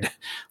did.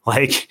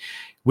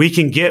 We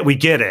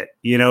get it.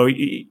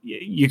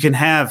 You can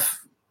have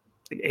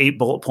 8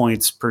 bullet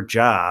points per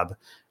job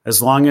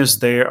as long as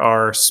they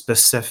are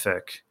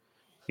specific.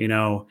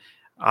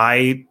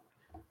 I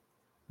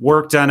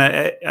worked on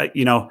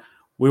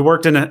we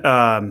worked in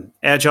an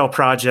agile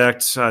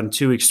project on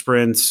 2-week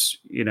sprints,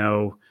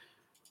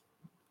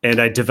 and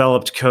I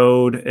developed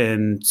code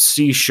in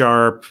C#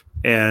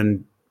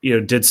 and,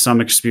 did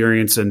some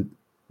experience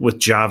with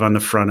Java on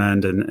the front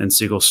end and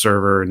SQL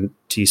Server and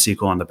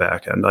T-SQL on the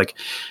back end.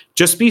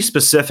 Just be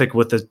specific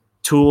with the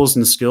tools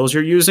and skills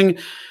you're using.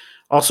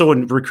 Also,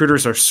 when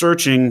recruiters are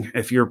searching,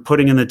 if you're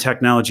putting in the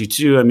technology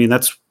too, I mean,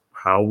 that's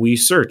how we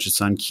search. It's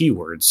on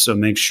keywords. So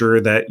make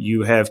sure that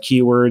you have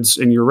keywords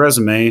in your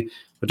resume,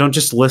 but don't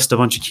just list a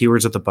bunch of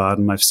keywords at the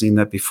bottom. I've seen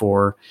that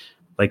before.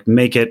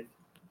 Make it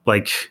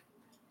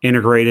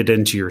integrated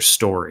into your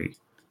story.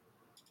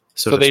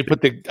 So they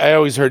I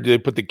always heard they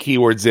put the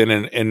keywords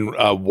in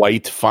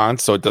white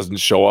font so it doesn't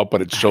show up,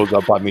 but it shows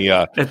up on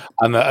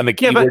the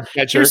keyword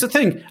catcher. Here's the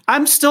thing: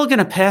 I'm still going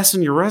to pass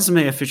on your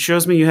resume if it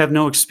shows me you have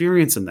no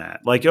experience in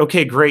that.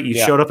 Okay, great, you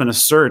showed up in a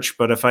search,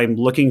 but if I'm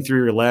looking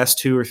through your last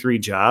 2 or 3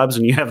 jobs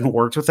and you haven't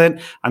worked with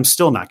it, I'm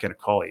still not going to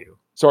call you.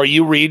 So are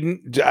you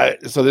reading?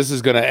 So this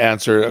is going to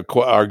answer an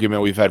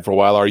argument we've had for a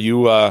while. Are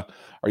you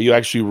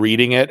actually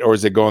reading it, or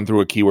is it going through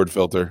a keyword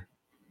filter?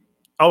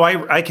 Oh,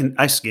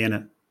 I scan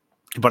it.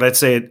 But I'd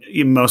say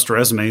in most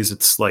resumes,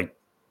 it's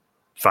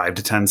 5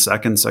 to 10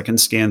 seconds I can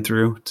scan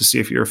through to see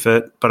if you're a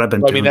fit. But I've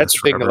been doing that's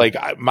this the thing. forever.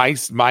 Like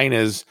mine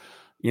is,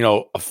 a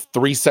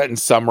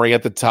 3-sentence summary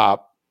at the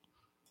top,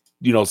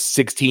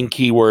 16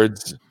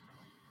 keywords,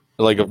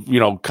 like,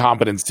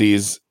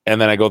 competencies. And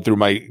then I go through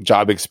my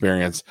job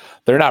experience.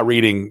 They're not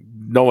reading.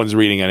 No one's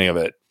reading any of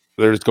it.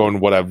 They're just going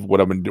what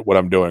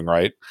I'm doing.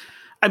 Right.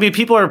 I mean,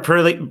 people are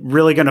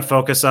really going to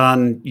focus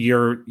on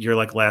your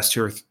like last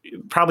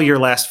probably your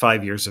last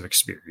 5 years of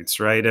experience,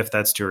 right? If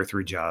that's 2 or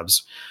 3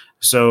 jobs.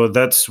 So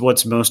that's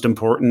what's most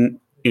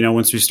important.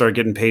 Once we start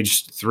getting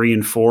page 3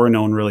 and 4,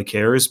 no one really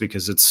cares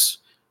because it's,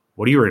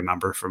 what do you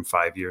remember from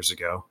 5 years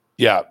ago?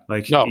 Yeah.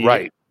 Like, no,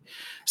 right.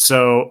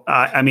 So,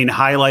 I mean,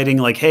 highlighting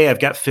like, hey, I've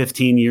got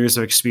 15 years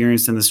of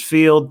experience in this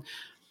field.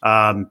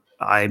 I'm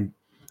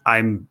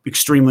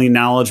extremely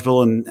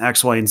knowledgeable in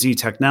X, Y, and Z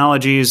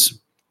technologies.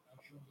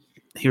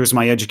 Here's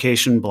my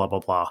education, blah, blah,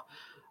 blah.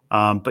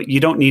 But you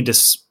don't need to.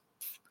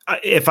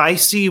 If I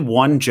see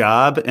one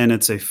job and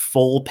it's a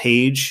full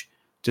page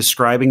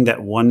describing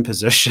that one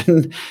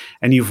position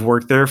and you've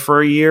worked there for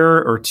a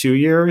year or 2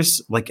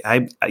 years, like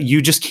you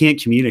just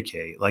can't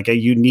communicate. Like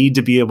you need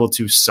to be able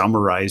to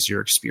summarize your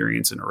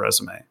experience in a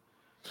resume.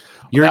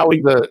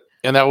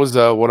 That was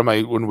one of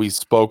my, when we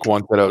spoke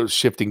once at a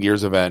Shifting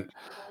Gears event,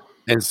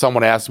 and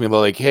someone asked me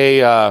like,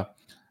 hey,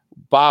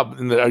 Bob,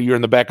 you're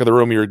in the back of the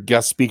room, you're a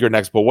guest speaker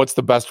next, but what's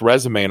the best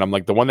resume? And I'm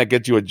like, the one that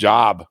gets you a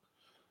job.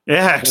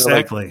 Yeah,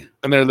 exactly.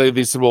 And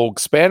they said, well,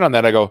 expand on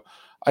that. I go,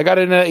 I got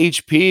in an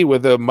HP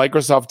with a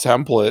Microsoft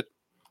template.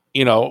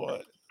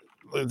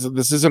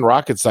 This isn't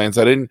rocket science.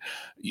 I didn't,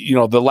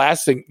 the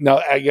last thing. Now,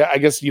 I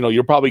guess,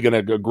 you're probably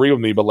going to agree with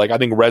me, but like, I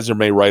think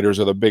resume writers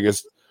are the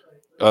biggest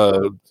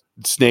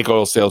snake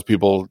oil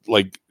salespeople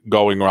like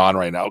going on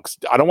right now. 'Cause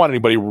I don't want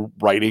anybody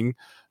writing.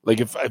 Like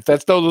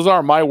if those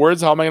aren't my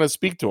words, how am I going to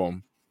speak to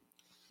them?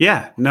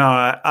 Yeah, no,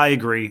 I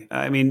agree.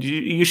 I mean,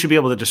 you should be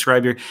able to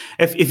describe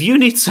if you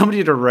need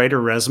somebody to write a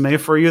resume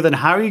for you, then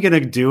how are you going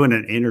to do in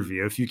an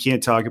interview if you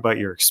can't talk about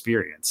your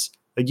experience?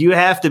 Like you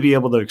have to be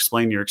able to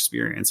explain your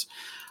experience.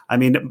 I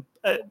mean,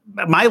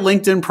 my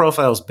LinkedIn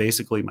profile is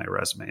basically my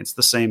resume. It's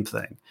the same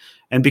thing.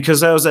 And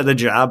because I was at a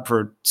job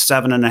for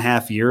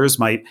 7.5 years,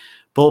 my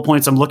bullet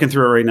points, I'm looking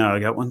through it right now. I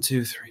got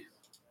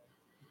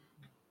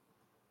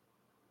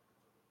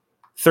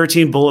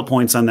 13 bullet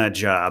points on that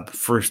job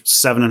for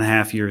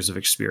 7.5 years of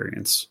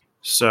experience.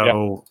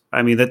 So, yeah.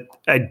 I mean, that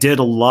I did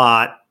a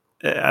lot.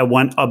 I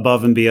went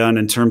above and beyond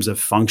in terms of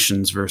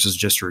functions versus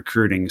just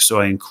recruiting. So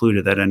I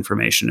included that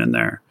information in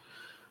there.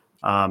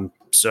 And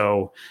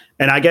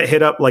I get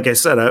hit up, like I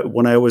said,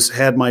 when I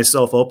had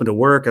myself open to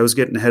work, I was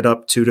getting hit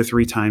up 2 to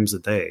 3 times a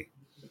day.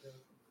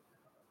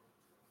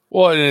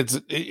 Well,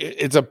 and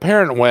it's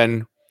apparent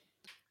when,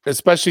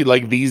 especially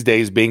like these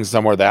days, being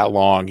somewhere that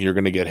long, you're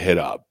going to get hit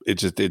up.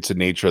 It's the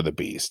nature of the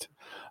beast.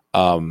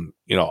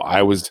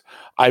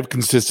 I've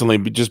consistently,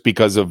 just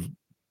because of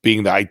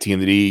being the IT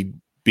and the D,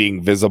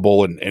 being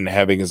visible and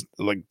having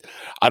like,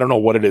 I don't know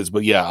what it is,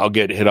 but yeah, I'll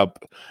get hit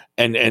up,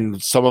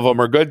 and some of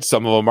them are good,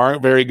 some of them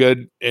aren't very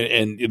good,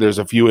 and there's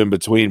a few in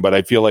between. But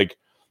I feel like,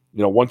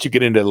 once you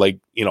get into like,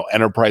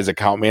 enterprise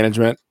account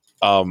management,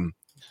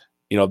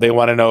 they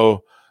want to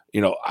know,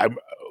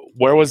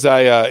 where was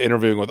I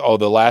interviewing with? Oh,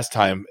 the last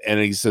time. And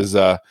he says,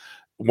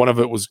 one of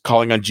it was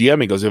calling on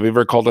GM. He goes, have you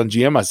ever called on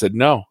GM? I said,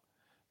 no.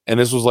 And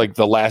this was like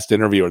the last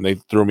interview, and they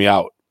threw me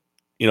out.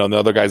 And the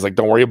other guy's like,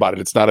 don't worry about it.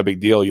 It's not a big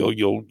deal.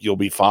 You'll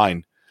be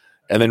fine.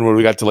 And then when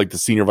we got to like the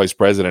senior vice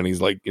president,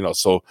 he's like,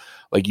 so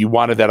like, you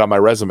wanted that on my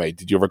resume.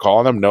 Did you ever call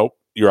on them? Nope.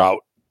 You're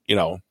out.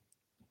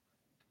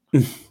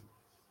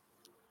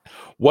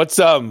 What's,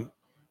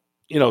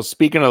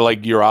 speaking of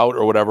like, you're out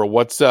or whatever,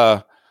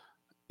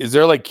 is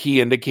there like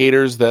key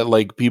indicators that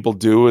like people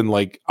do and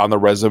like on the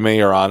resume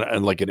or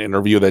on like an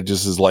interview that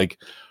just is like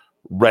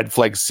red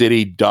flag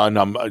city done?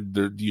 Have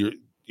you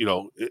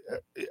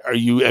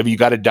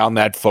got it down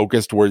that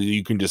focused where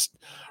you can just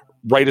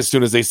right as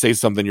soon as they say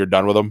something, you're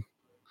done with them?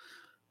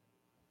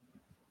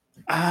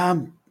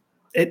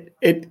 It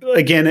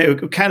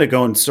kind of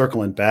going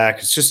circling back.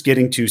 It's just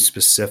getting to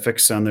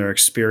specifics on their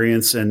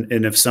experience. And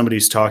if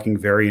somebody's talking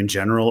very in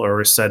general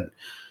or said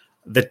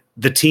that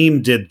the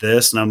team did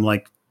this, and I'm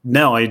like,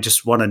 no, I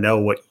just want to know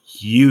what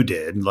you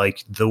did,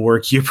 like the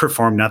work you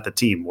performed, not the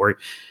team, where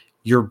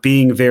you're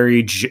being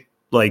very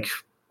like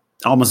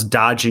almost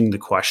dodging the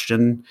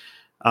question.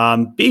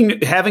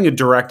 Having a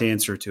direct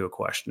answer to a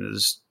question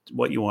is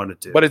what you want to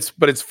do. But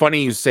it's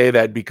funny you say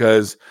that,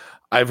 because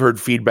I've heard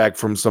feedback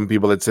from some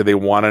people that say they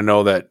want to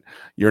know that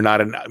you're not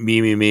an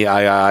me,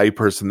 I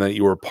person, that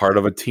you were part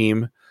of a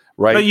team,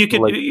 right? But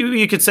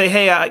you could say,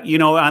 hey,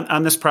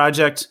 on this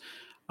project,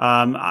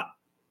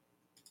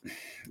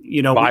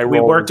 we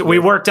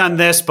worked on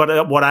this,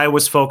 but what I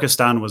was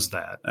focused on was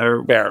that.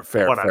 Or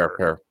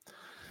fair.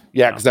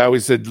 Yeah, because they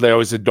always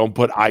said, don't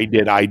put I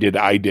did,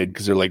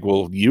 because they're like,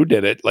 well, you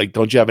did it. Like,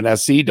 don't you have an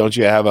SC? Don't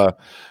you have a,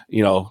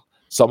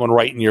 someone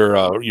writing your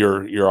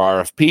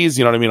RFPs?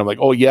 You know what I mean? I'm like,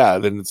 oh yeah,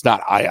 then it's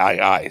not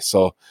I.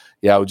 So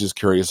yeah, I was just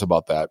curious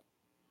about that.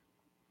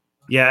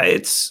 Yeah,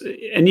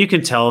 and you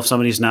can tell if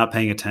somebody's not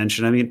paying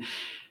attention. I mean,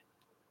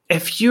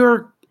 if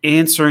you're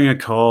answering a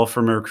call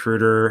from a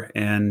recruiter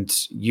and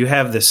you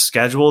have this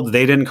scheduled,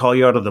 they didn't call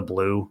you out of the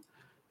blue.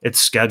 It's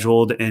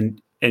scheduled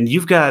and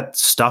you've got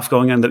stuff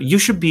going on that you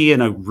should be in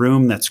a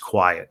room that's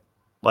quiet.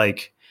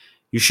 Like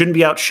you shouldn't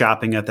be out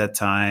shopping at that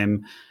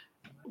time.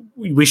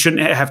 You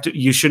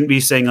shouldn't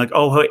be saying like,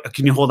 "Oh, hey,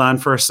 can you hold on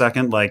for a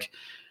second?" Like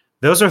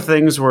those are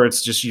things where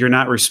it's just you're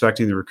not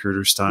respecting the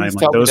recruiter's time.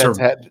 Like those are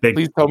big.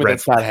 Please tell me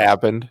that's not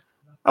happened.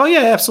 Oh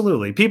yeah,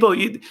 absolutely. People,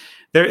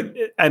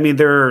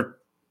 they're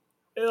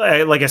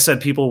like I said,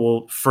 people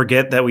will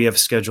forget that we have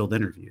scheduled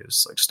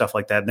interviews, like stuff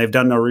like that, and they've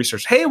done no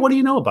research. Hey, what do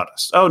you know about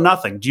us? Oh,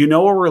 nothing. Do you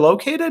know where we're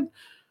located?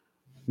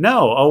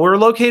 No. Oh, we're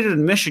located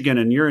in Michigan,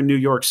 and you're in New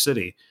York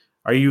City.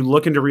 Are you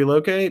looking to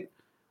relocate?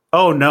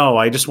 Oh no,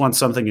 I just want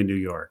something in New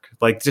York.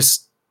 Like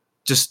just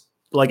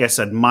like I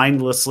said,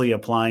 mindlessly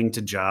applying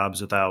to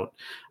jobs without.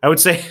 I would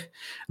say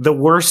the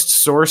worst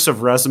source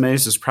of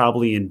resumes is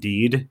probably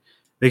Indeed,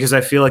 because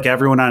I feel like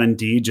everyone on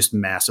Indeed just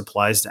mass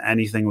applies to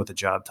anything with a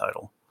job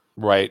title.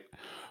 Right.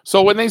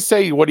 So when they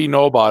say, "What do you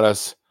know about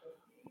us?"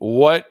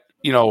 What,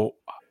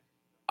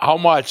 how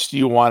much do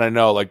you want to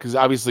know? Like, because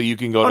obviously you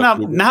can go.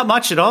 Not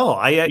much at all.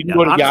 I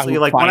honestly,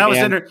 like when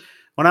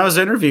I was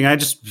interviewing, I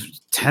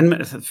just 10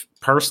 minutes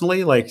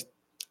personally, like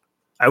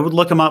I would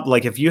look them up.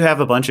 Like if you have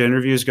a bunch of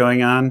interviews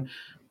going on,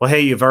 well, hey,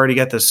 you've already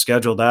got this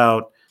scheduled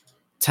out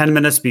 10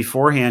 minutes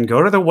beforehand.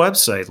 Go to their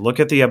website, look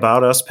at the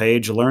About Us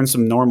page, learn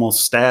some normal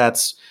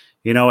stats.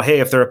 Hey,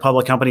 if they're a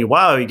public company,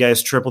 wow, you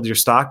guys tripled your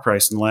stock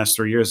price in the last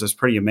 3 years. That's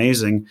pretty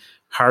amazing.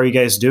 How are you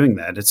guys doing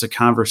that? It's a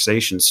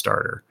conversation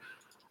starter.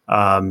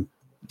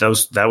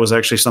 That was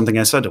actually something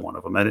I said to one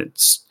of them, and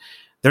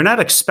they're not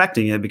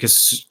expecting it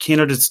because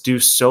candidates do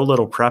so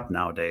little prep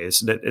nowadays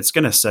that it's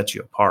going to set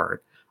you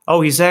apart.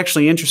 Oh, he's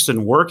actually interested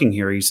in working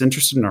here. He's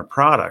interested in our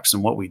products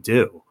and what we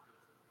do.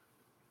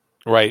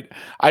 Right.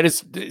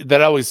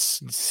 That always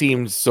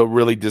seemed so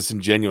really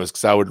disingenuous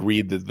because I would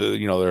read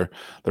their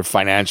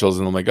financials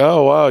and I'm like,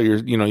 oh wow,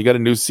 you got a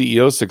new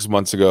CEO 6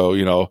 months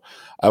ago.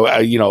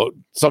 I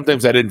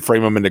sometimes I didn't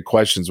frame them into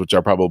questions, which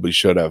I probably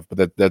should have,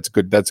 but that's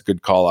good. That's a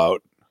good call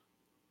out.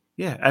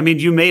 Yeah, I mean,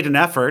 you made an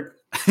effort,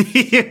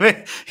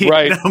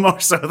 right? More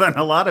so than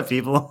a lot of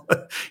people.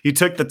 You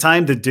took the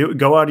time to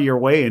go out of your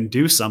way and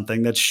do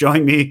something that's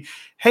showing me,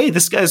 hey,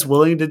 this guy's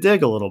willing to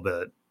dig a little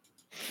bit.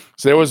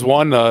 So there was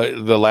one,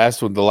 the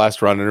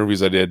last round of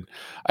interviews I did.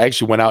 I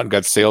actually went out and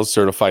got sales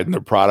certified, and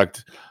their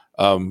product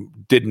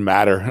didn't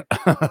matter,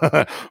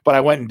 but I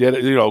went and did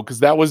it, because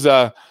that was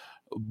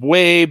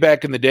way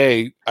back in the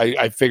day.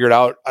 I figured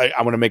out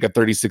I'm going to make a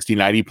 30, 60,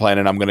 90 plan,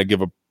 and I'm going to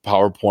give a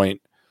PowerPoint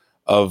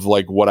of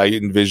like what I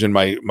envision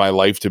my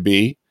life to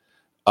be.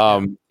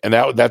 And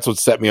that's what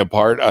set me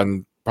apart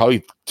on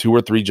probably 2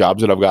 or 3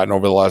 jobs that I've gotten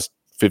over the last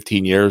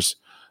 15 years.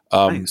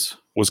 Nice.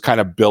 Was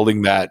kind of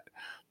building that,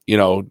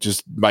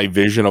 just my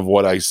vision of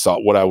what I saw,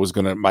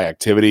 my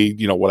activity,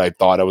 what I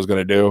thought I was going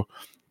to do,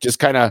 just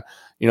kind of,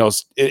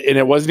 and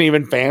it wasn't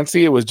even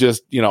fancy. It was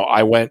just,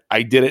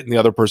 I did it and the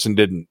other person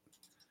didn't.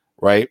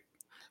 Right.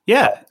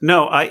 Yeah,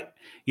 no,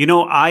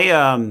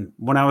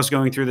 when I was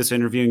going through this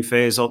interviewing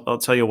phase, I'll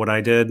tell you what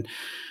I did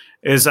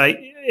is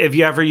have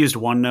you ever used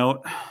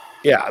OneNote?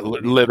 Yeah.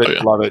 Live it. Oh,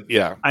 yeah. Love it.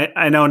 Yeah.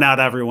 I know not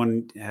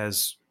everyone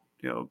has,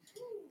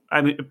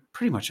 I mean,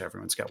 pretty much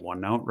everyone's got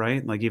OneNote,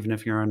 right? Like even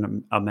if you're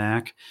on a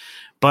Mac,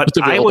 but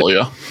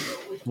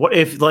what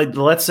if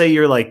let's say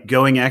you're like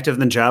going active in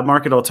the job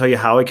market, I'll tell you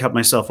how I kept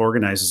myself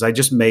organized is I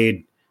just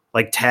made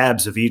like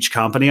tabs of each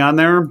company on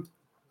there.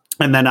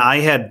 And then I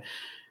had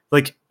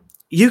like,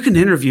 you can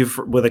interview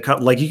with a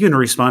couple, like you can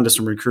respond to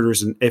some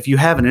recruiters. And if you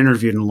haven't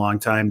interviewed in a long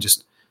time,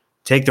 just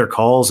take their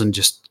calls and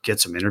just get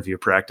some interview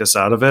practice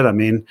out of it. I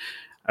mean,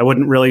 I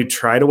wouldn't really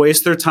try to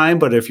waste their time,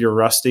 but if you're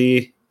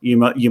rusty, you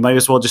might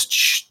as well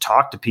just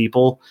talk to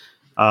people.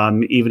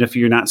 Even if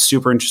you're not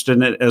super interested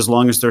in it, as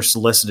long as they're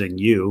soliciting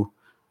you.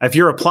 If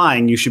you're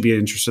applying, you should be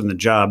interested in the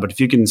job. But if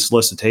you get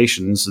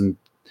solicitations and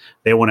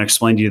they want to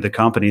explain to you the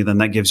company, then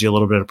that gives you a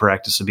little bit of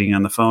practice of being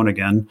on the phone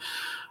again.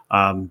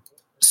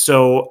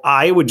 So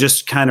I would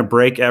just kind of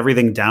break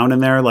everything down in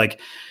there. Like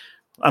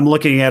I'm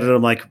looking at it,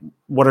 I'm like,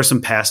 what are some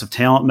passive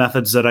talent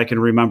methods that I can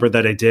remember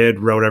that I did?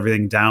 Wrote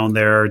everything down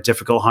there.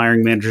 Difficult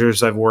hiring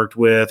managers I've worked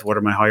with. What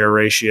are my hire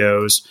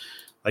ratios?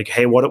 Like,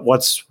 hey,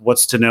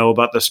 what's to know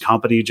about this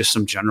company? Just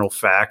some general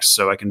facts,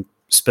 so I can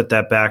spit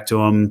that back to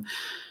them.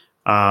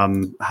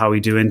 How we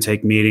do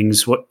intake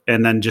meetings,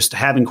 and then just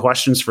having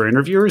questions for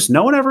interviewers.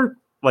 No one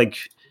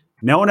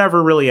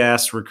ever really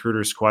asks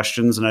recruiters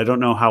questions, and I don't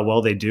know how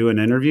well they do in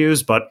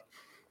interviews, but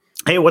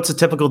hey, what's a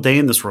typical day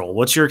in this role?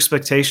 What's your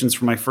expectations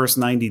for my first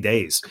 90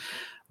 days?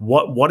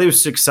 What do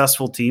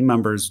successful team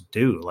members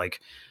do?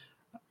 Like,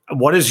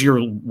 what does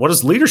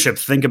leadership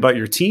think about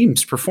your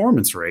team's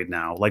performance right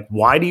now? Like,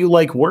 why do you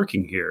like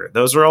working here?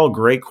 Those are all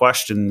great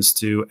questions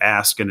to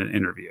ask in an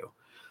interview.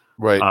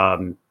 Right.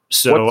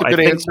 So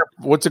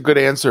what's a good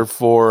answer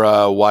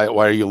for why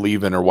are you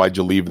leaving, or why'd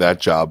you leave that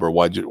job, or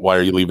why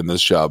are you leaving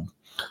this job?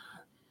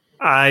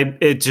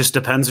 It just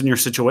depends on your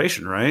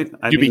situation, right?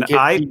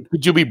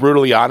 Could you be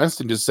brutally honest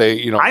and just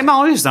say, I'm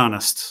always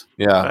honest.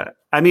 Yeah.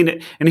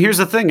 And here's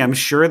the thing. I'm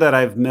sure that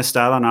I've missed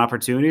out on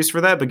opportunities for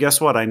that, but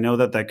guess what? I know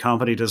that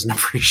company doesn't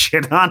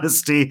appreciate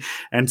honesty.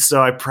 And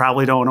so I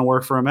probably don't want to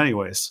work for them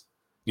anyways.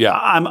 Yeah.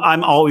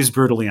 I'm always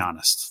brutally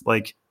honest,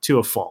 like to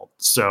a fault.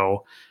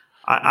 So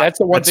that's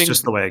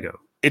just the way I go.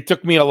 It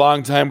took me a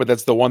long time, but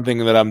that's the one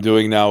thing that I'm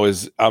doing now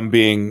is I'm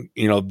being,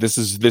 this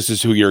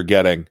is who you're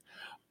getting.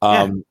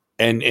 And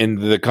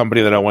the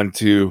company that I went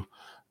to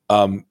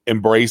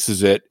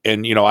embraces it.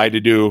 And, I had to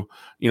do,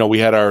 we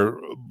had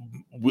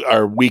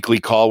our weekly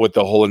call with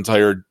the whole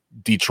entire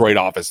Detroit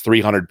office,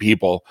 300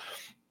 people.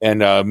 And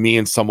me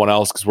and someone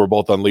else, because we're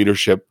both on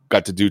leadership,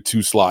 got to do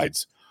 2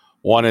 slides.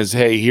 One is,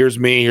 hey, here's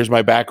me, here's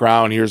my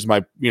background, here's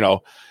my,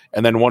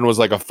 and then one was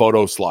like a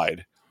photo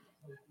slide.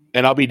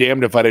 And I'll be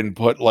damned if I didn't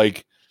put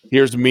like,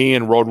 here's me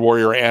and Road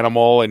Warrior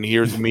Animal, and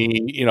here's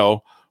me,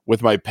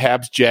 with my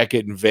Pabst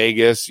jacket in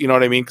Vegas. You know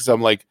what I mean? Because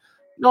I'm like,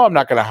 no, I'm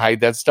not going to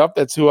hide that stuff.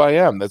 That's who I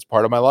am. That's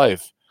part of my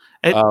life.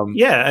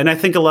 And I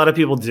think a lot of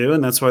people do,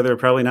 and that's why they're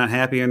probably not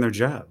happy in their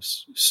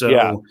jobs.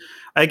 So,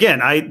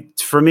 again,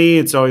 for me,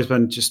 it's always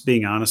been just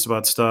being honest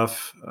about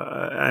stuff.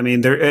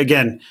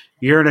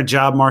 You're in a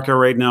job market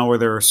right now where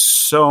there are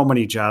so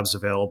many jobs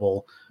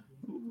available.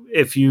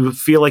 If you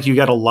feel like you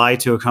got to lie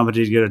to a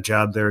company to get a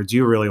job there, do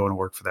you really want to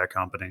work for that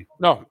company?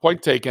 No,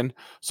 point taken.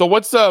 So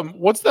what's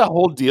the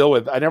whole deal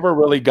with? I never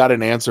really got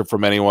an answer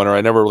from anyone, or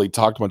I never really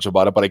talked much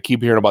about it. But I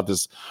keep hearing about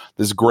this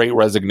great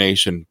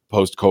resignation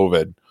post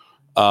COVID.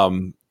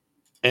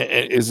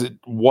 Is it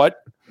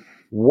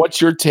what's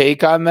your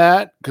take on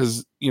that?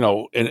 Because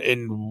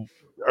and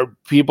are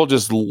people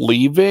just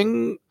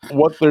leaving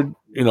what they're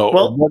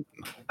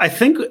I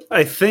think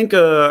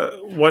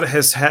what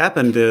has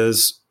happened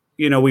is,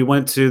 we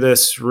went to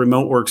this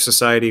remote work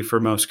society for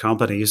most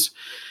companies.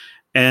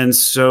 And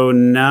so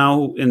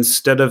now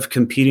instead of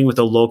competing with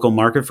the local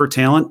market for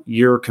talent,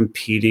 you're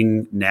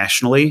competing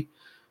nationally.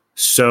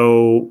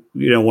 So,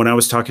 when I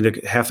was talking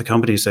to half the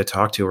companies I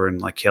talked to were in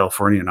like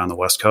California and on the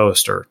West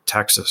Coast or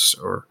Texas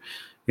or,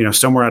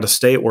 somewhere out of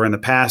state, where in the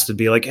past it'd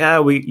be like,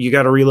 you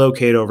got to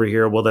relocate over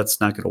here. Well, that's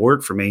not going to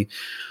work for me.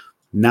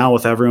 Now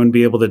with everyone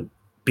be able to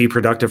be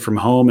productive from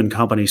home and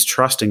companies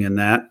trusting in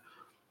that,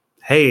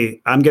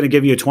 hey, I'm going to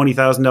give you a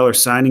 $20,000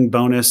 signing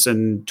bonus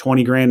and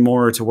 20 grand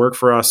more to work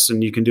for us,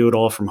 and you can do it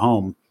all from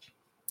home.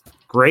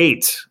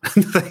 Great.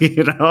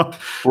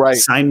 Right.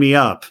 Sign me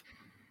up.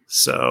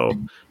 So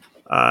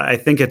I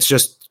think it's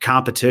just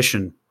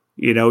competition.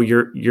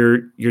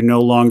 You're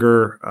no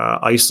longer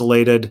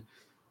isolated.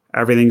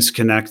 Everything's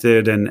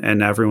connected,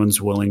 and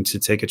everyone's willing to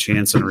take a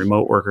chance on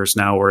remote workers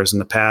now, whereas in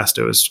the past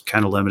it was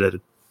kind of limited.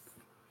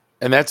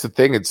 And that's the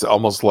thing. It's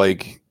almost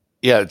like,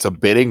 it's a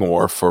bidding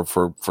war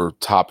for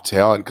top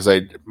talent.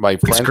 Because my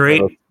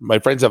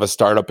friends have a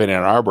startup in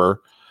Ann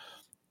Arbor,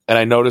 and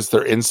I noticed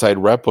their inside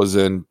rep was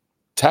in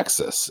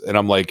Texas, and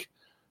I'm like,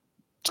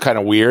 it's kind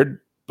of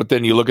weird. But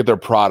then you look at their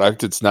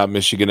product; it's not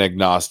Michigan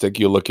agnostic.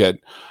 You look at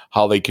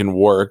how they can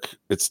work;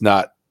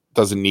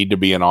 doesn't need to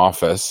be in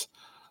office.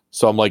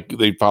 So I'm like,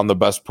 they found the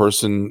best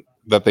person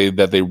that they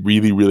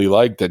really really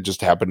liked that just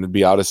happened to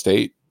be out of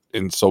state,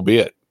 and so be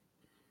it.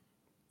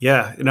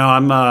 Yeah,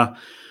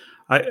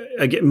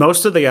 I get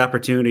most of the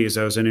opportunities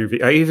I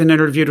even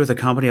interviewed with a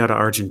company out of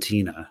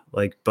Argentina,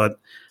 but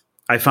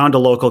I found a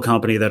local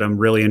company that I'm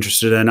really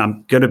interested in.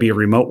 I'm going to be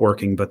remote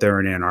working, but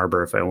they're in Ann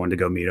Arbor if I wanted to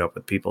go meet up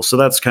with people. So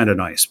that's kind of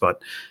nice.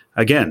 But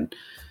again,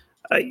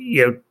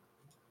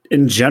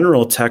 in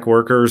general, tech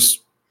workers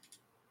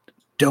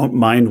don't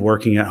mind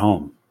working at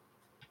home.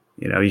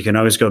 You can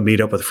always go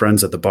meet up with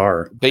friends at the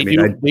bar. They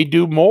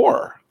do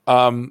more.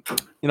 I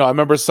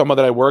remember someone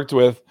that I worked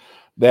with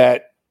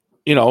that,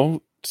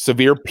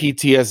 severe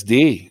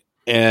PTSD,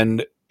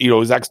 and he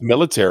was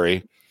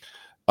ex-military,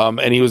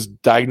 and he was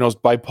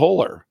diagnosed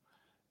bipolar,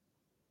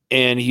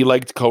 and he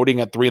liked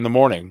coding at 3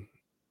 a.m.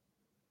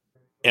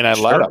 and I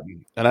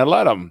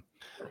let him.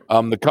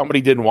 The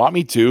company didn't want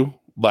me to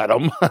let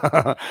him,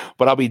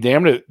 but I'll be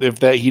damned if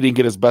he didn't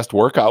get his best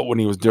workout when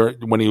he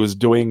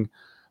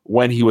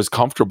was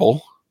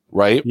comfortable,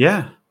 right?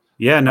 Yeah.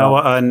 No.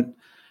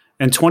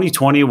 In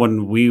 2020,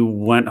 when we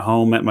went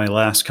home at my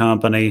last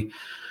company,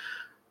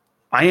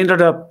 I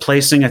ended up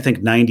placing, I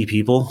think, 90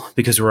 people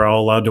because we're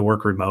all allowed to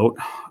work remote.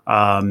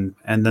 And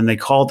then they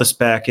called us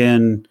back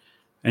in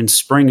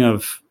spring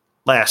of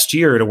last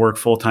year to work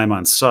full-time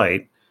on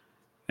site.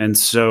 And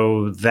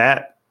so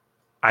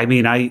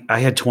I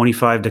had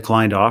 25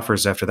 declined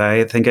offers after that.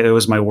 I think it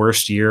was my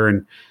worst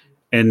year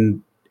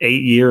in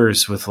 8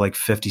 years with like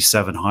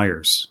 57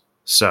 hires.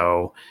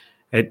 So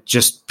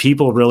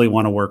people really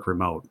want to work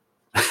remote.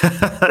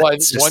 Well,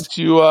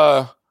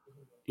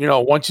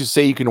 once you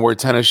say you can wear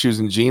tennis shoes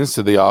and jeans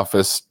to the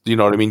office, you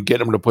know what I mean? Get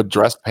them to put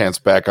dress pants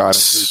back on.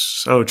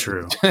 So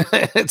true.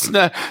 It's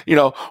not,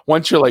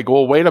 once you're like,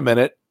 well, wait a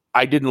minute,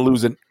 I didn't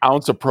lose an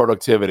ounce of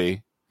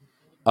productivity.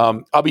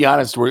 I'll be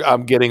honest,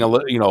 I'm getting a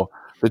little,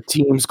 the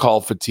Teams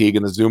call fatigue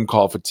and the Zoom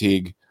call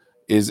fatigue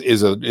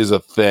is a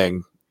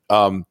thing.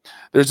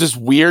 there's this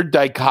weird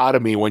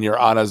dichotomy when you're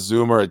on a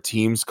Zoom or a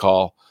Teams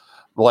call.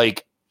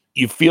 Like,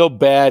 you feel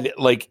bad,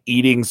 like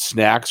eating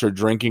snacks or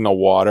drinking a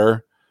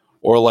water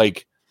or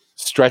like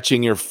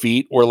stretching your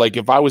feet. Or like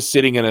if I was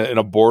sitting in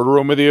a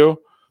boardroom with you,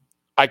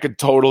 I could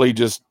totally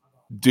just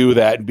do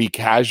that and be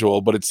casual.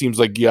 But it seems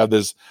like you have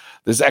this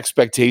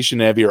expectation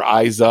to have your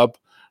eyes up.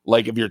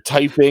 Like if you're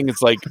typing,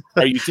 it's like,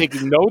 are you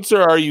taking notes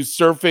or are you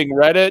surfing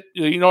Reddit?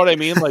 You know what I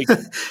mean? Like,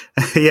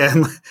 yeah,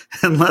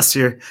 unless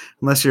you're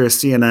a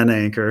CNN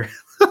anchor.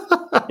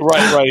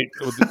 right,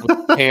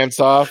 with pants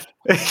off.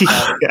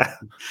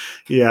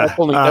 Yeah. That's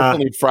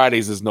only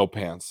Fridays is no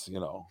pants, you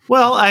know.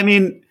 Well, I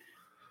mean,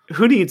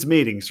 who needs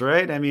meetings,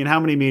 right? I mean, how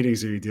many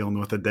meetings are you dealing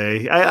with a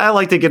day? I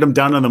like to get them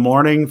done in the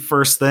morning,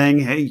 first thing.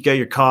 Hey, you got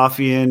your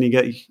coffee in, you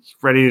got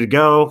ready to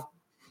go,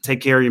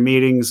 take care of your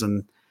meetings,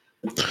 and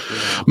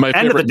my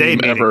end of the day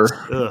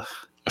ever.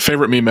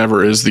 Favorite meme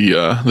ever is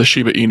the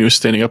Shiba Inu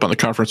standing up on the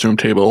conference room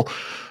table,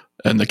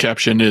 and the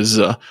caption is,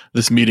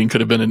 "This meeting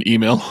could have been an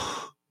email."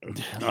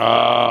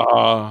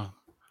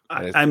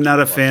 I'm not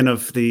a fan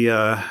of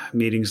the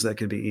meetings that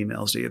could be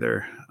emails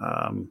either.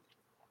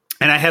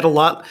 And I had a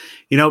lot,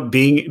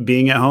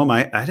 being at home,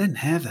 I didn't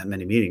have that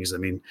many meetings. I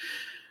mean,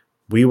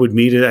 we would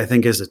meet I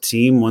think as a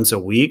team once a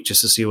week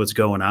just to see what's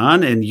going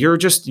on. And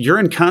you're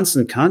in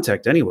constant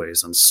contact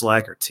anyways on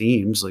Slack or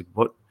Teams. Like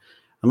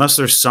unless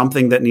there's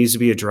something that needs to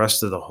be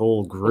addressed to the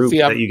whole group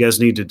that you guys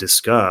need to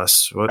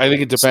discuss. I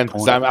think it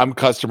depends. I'm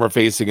customer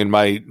facing and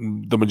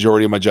the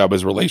majority of my job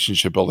is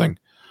relationship building.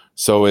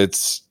 So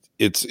there's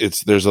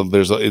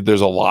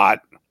a lot,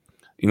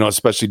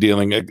 especially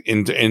dealing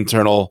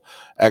internal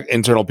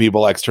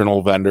people,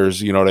 external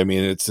vendors. You know what I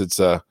mean? And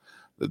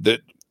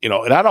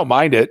I don't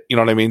mind it. You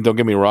know what I mean? Don't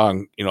get me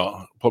wrong.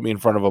 Put me in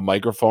front of a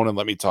microphone and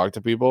let me talk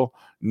to people.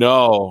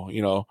 No,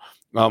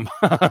 but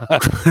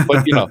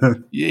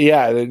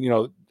yeah,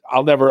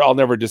 I'll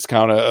never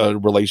discount a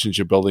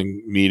relationship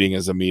building meeting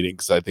as a meeting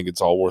because I think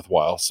it's all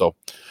worthwhile. So,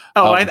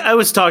 I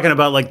was talking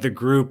about like the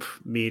group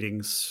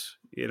meetings.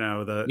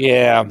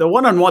 The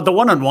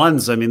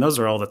one-on-ones. I mean, those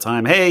are all the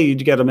time. Hey, you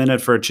get a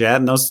minute for a chat,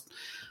 and those.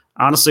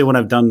 Honestly, when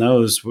I've done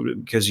those,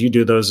 because you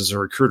do those as a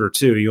recruiter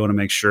too, you want to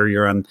make sure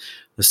you're on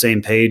the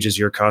same page as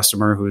your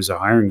customer who's a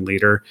hiring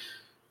leader.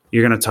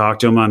 You're going to talk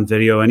to them on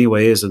video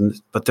anyways,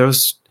 but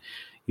those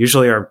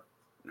usually are,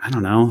 I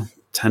don't know,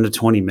 10 to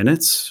 20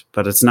 minutes,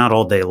 but it's not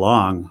all day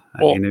long.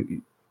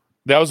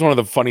 That was one of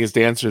the funniest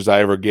answers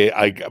I ever gave.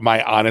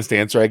 My honest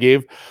answer I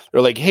gave.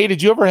 They're like, "Hey,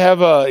 did you ever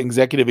have a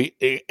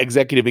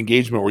executive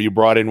engagement where you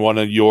brought in one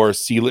of your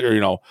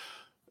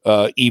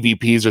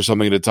EVPs or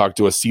something to talk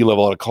to a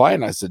C-level at a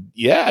client?" I said,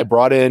 "Yeah, I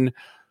brought in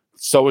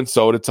so and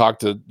so to talk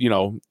to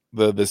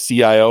the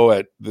CIO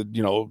at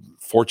the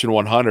Fortune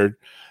 100,"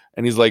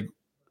 and he's like,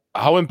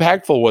 "How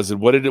impactful was it?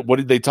 What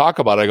did they talk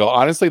about?" I go,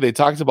 "Honestly, they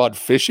talked about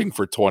fishing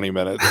for 20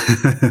 minutes,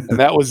 and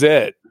that was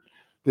it."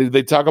 Did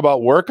they talk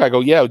about work? I go,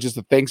 "Yeah, just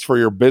a thanks for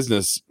your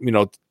business.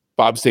 Is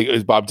Bob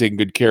taking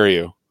good care of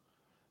you?"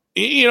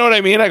 You know what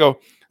I mean? I go,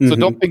 so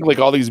don't think like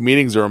all these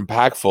meetings are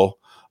impactful.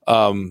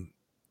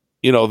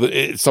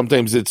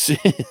 Sometimes it's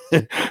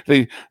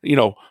they,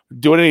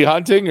 doing any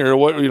hunting or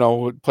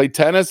what, play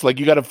tennis. Like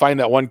you got to find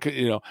that one.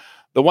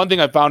 The one thing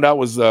I found out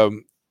was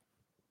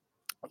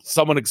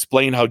someone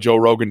explained how Joe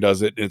Rogan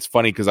does it, and it's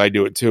funny because I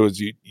do it too.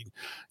 Is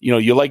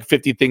you like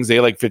 50 things, they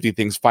like 50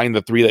 things. Find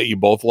the 3 that you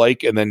both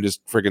like, and then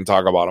just freaking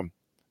talk about them.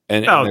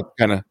 And that's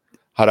kind of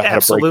how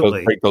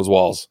to break those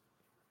walls.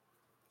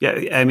 Yeah,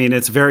 I mean,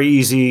 it's very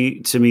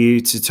easy to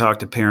me to talk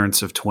to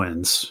parents of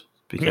twins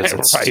because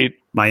it's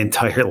my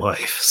entire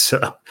life.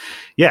 So,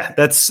 yeah,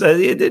 that's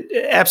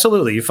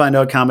absolutely. You find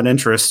out common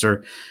interests,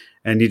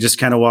 and you just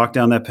kind of walk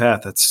down that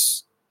path.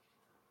 That's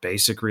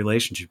basic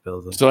relationship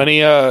building. So,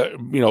 any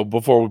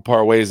before we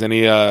part ways,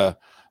 any $1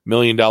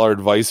 million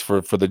advice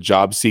for the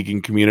job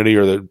seeking community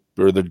or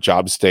the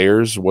job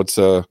stayers? What's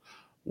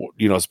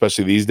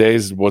especially these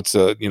days? What's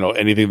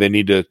anything they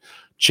need to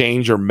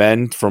change or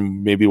mend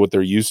from maybe what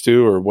they're used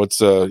to, or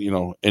what's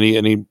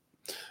any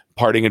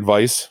parting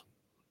advice?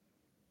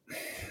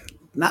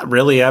 Not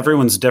really.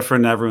 Everyone's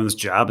different. Everyone's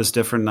job is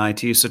different. In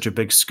IT is such a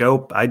big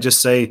scope. I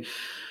just say,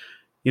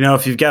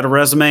 if you've got a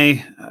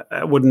resume,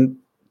 I wouldn't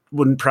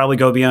probably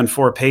go beyond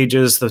 4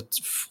 pages.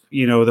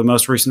 The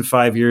most recent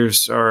 5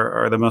 years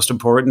are the most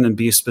important, and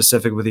be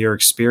specific with your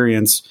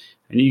experience.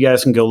 And you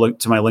guys can go look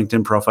to my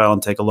LinkedIn profile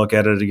and take a look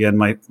at it again.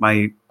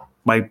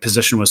 My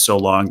position was so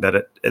long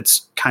that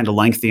it's kind of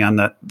lengthy on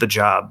the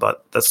job,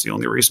 but that's the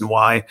only reason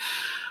why.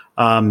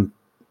 And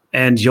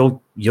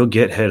you'll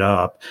get hit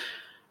up.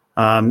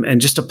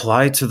 And just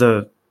apply to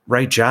the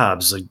right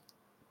jobs. Like,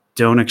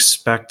 don't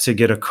expect to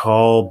get a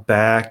call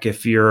back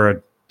if you're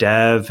a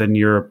dev and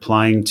you're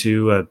applying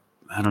to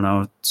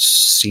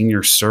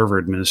senior server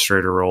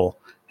administrator role.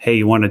 Hey,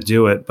 you want to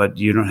do it, but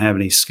you don't have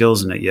any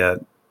skills in it yet.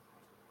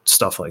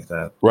 Stuff like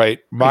that. Right.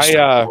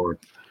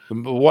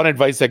 One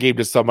advice I gave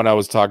to someone I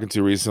was talking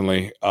to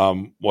recently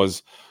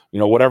was,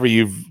 whatever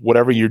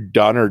you've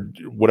done or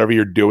whatever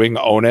you're doing,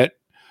 own it.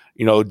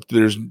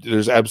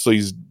 There's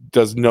absolutely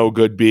does no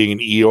good being an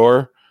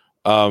Eeyore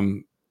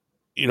when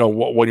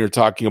you're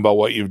talking about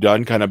what you've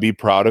done, kind of be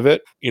proud of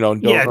it,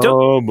 don't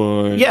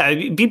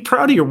be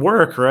proud of your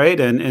work. Right.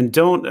 And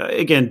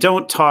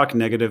don't talk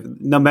negative,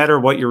 no matter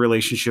what your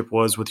relationship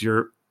was with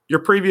your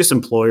previous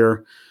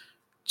employer.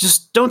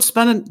 Just don't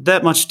spend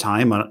that much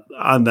time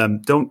on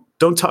them.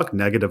 Don't talk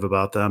negative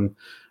about them.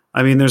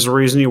 I mean, there's a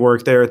reason you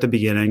work there at the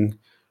beginning.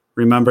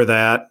 Remember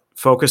that.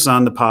 Focus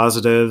on the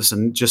positives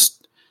and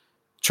just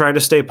try to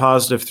stay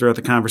positive throughout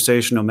the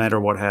conversation, no matter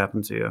what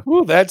happened to you.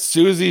 Well, that's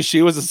Susie.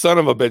 She was a son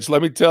of a bitch.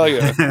 Let me tell you.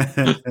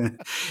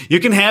 You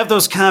can have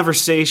those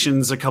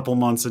conversations a couple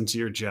months into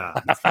your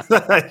job.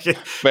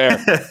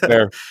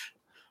 Fair.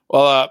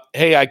 Well,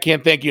 hey, I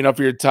can't thank you enough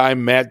for your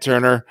time, Matt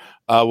Turner.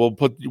 We'll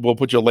put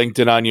your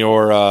LinkedIn on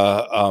your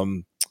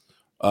on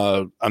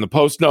the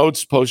post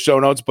show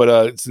notes.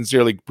 But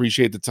sincerely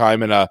appreciate the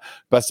time and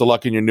best of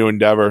luck in your new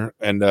endeavor.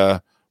 And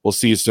we'll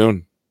see you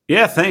soon.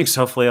 Yeah, thanks.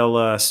 Hopefully,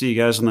 I'll see you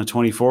guys on the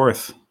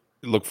 24th.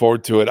 Look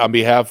forward to it. On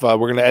behalf, we're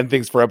going to end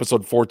things for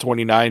episode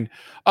 429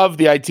 of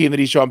the IT and the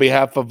D Show. On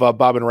behalf of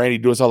Bob and Randy,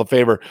 do us all a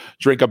favor: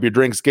 drink up your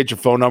drinks, get your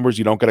phone numbers.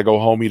 You don't got to go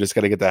home. You just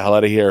got to get the hell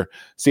out of here.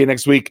 See you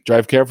next week.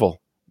 Drive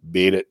careful.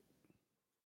 Beat it.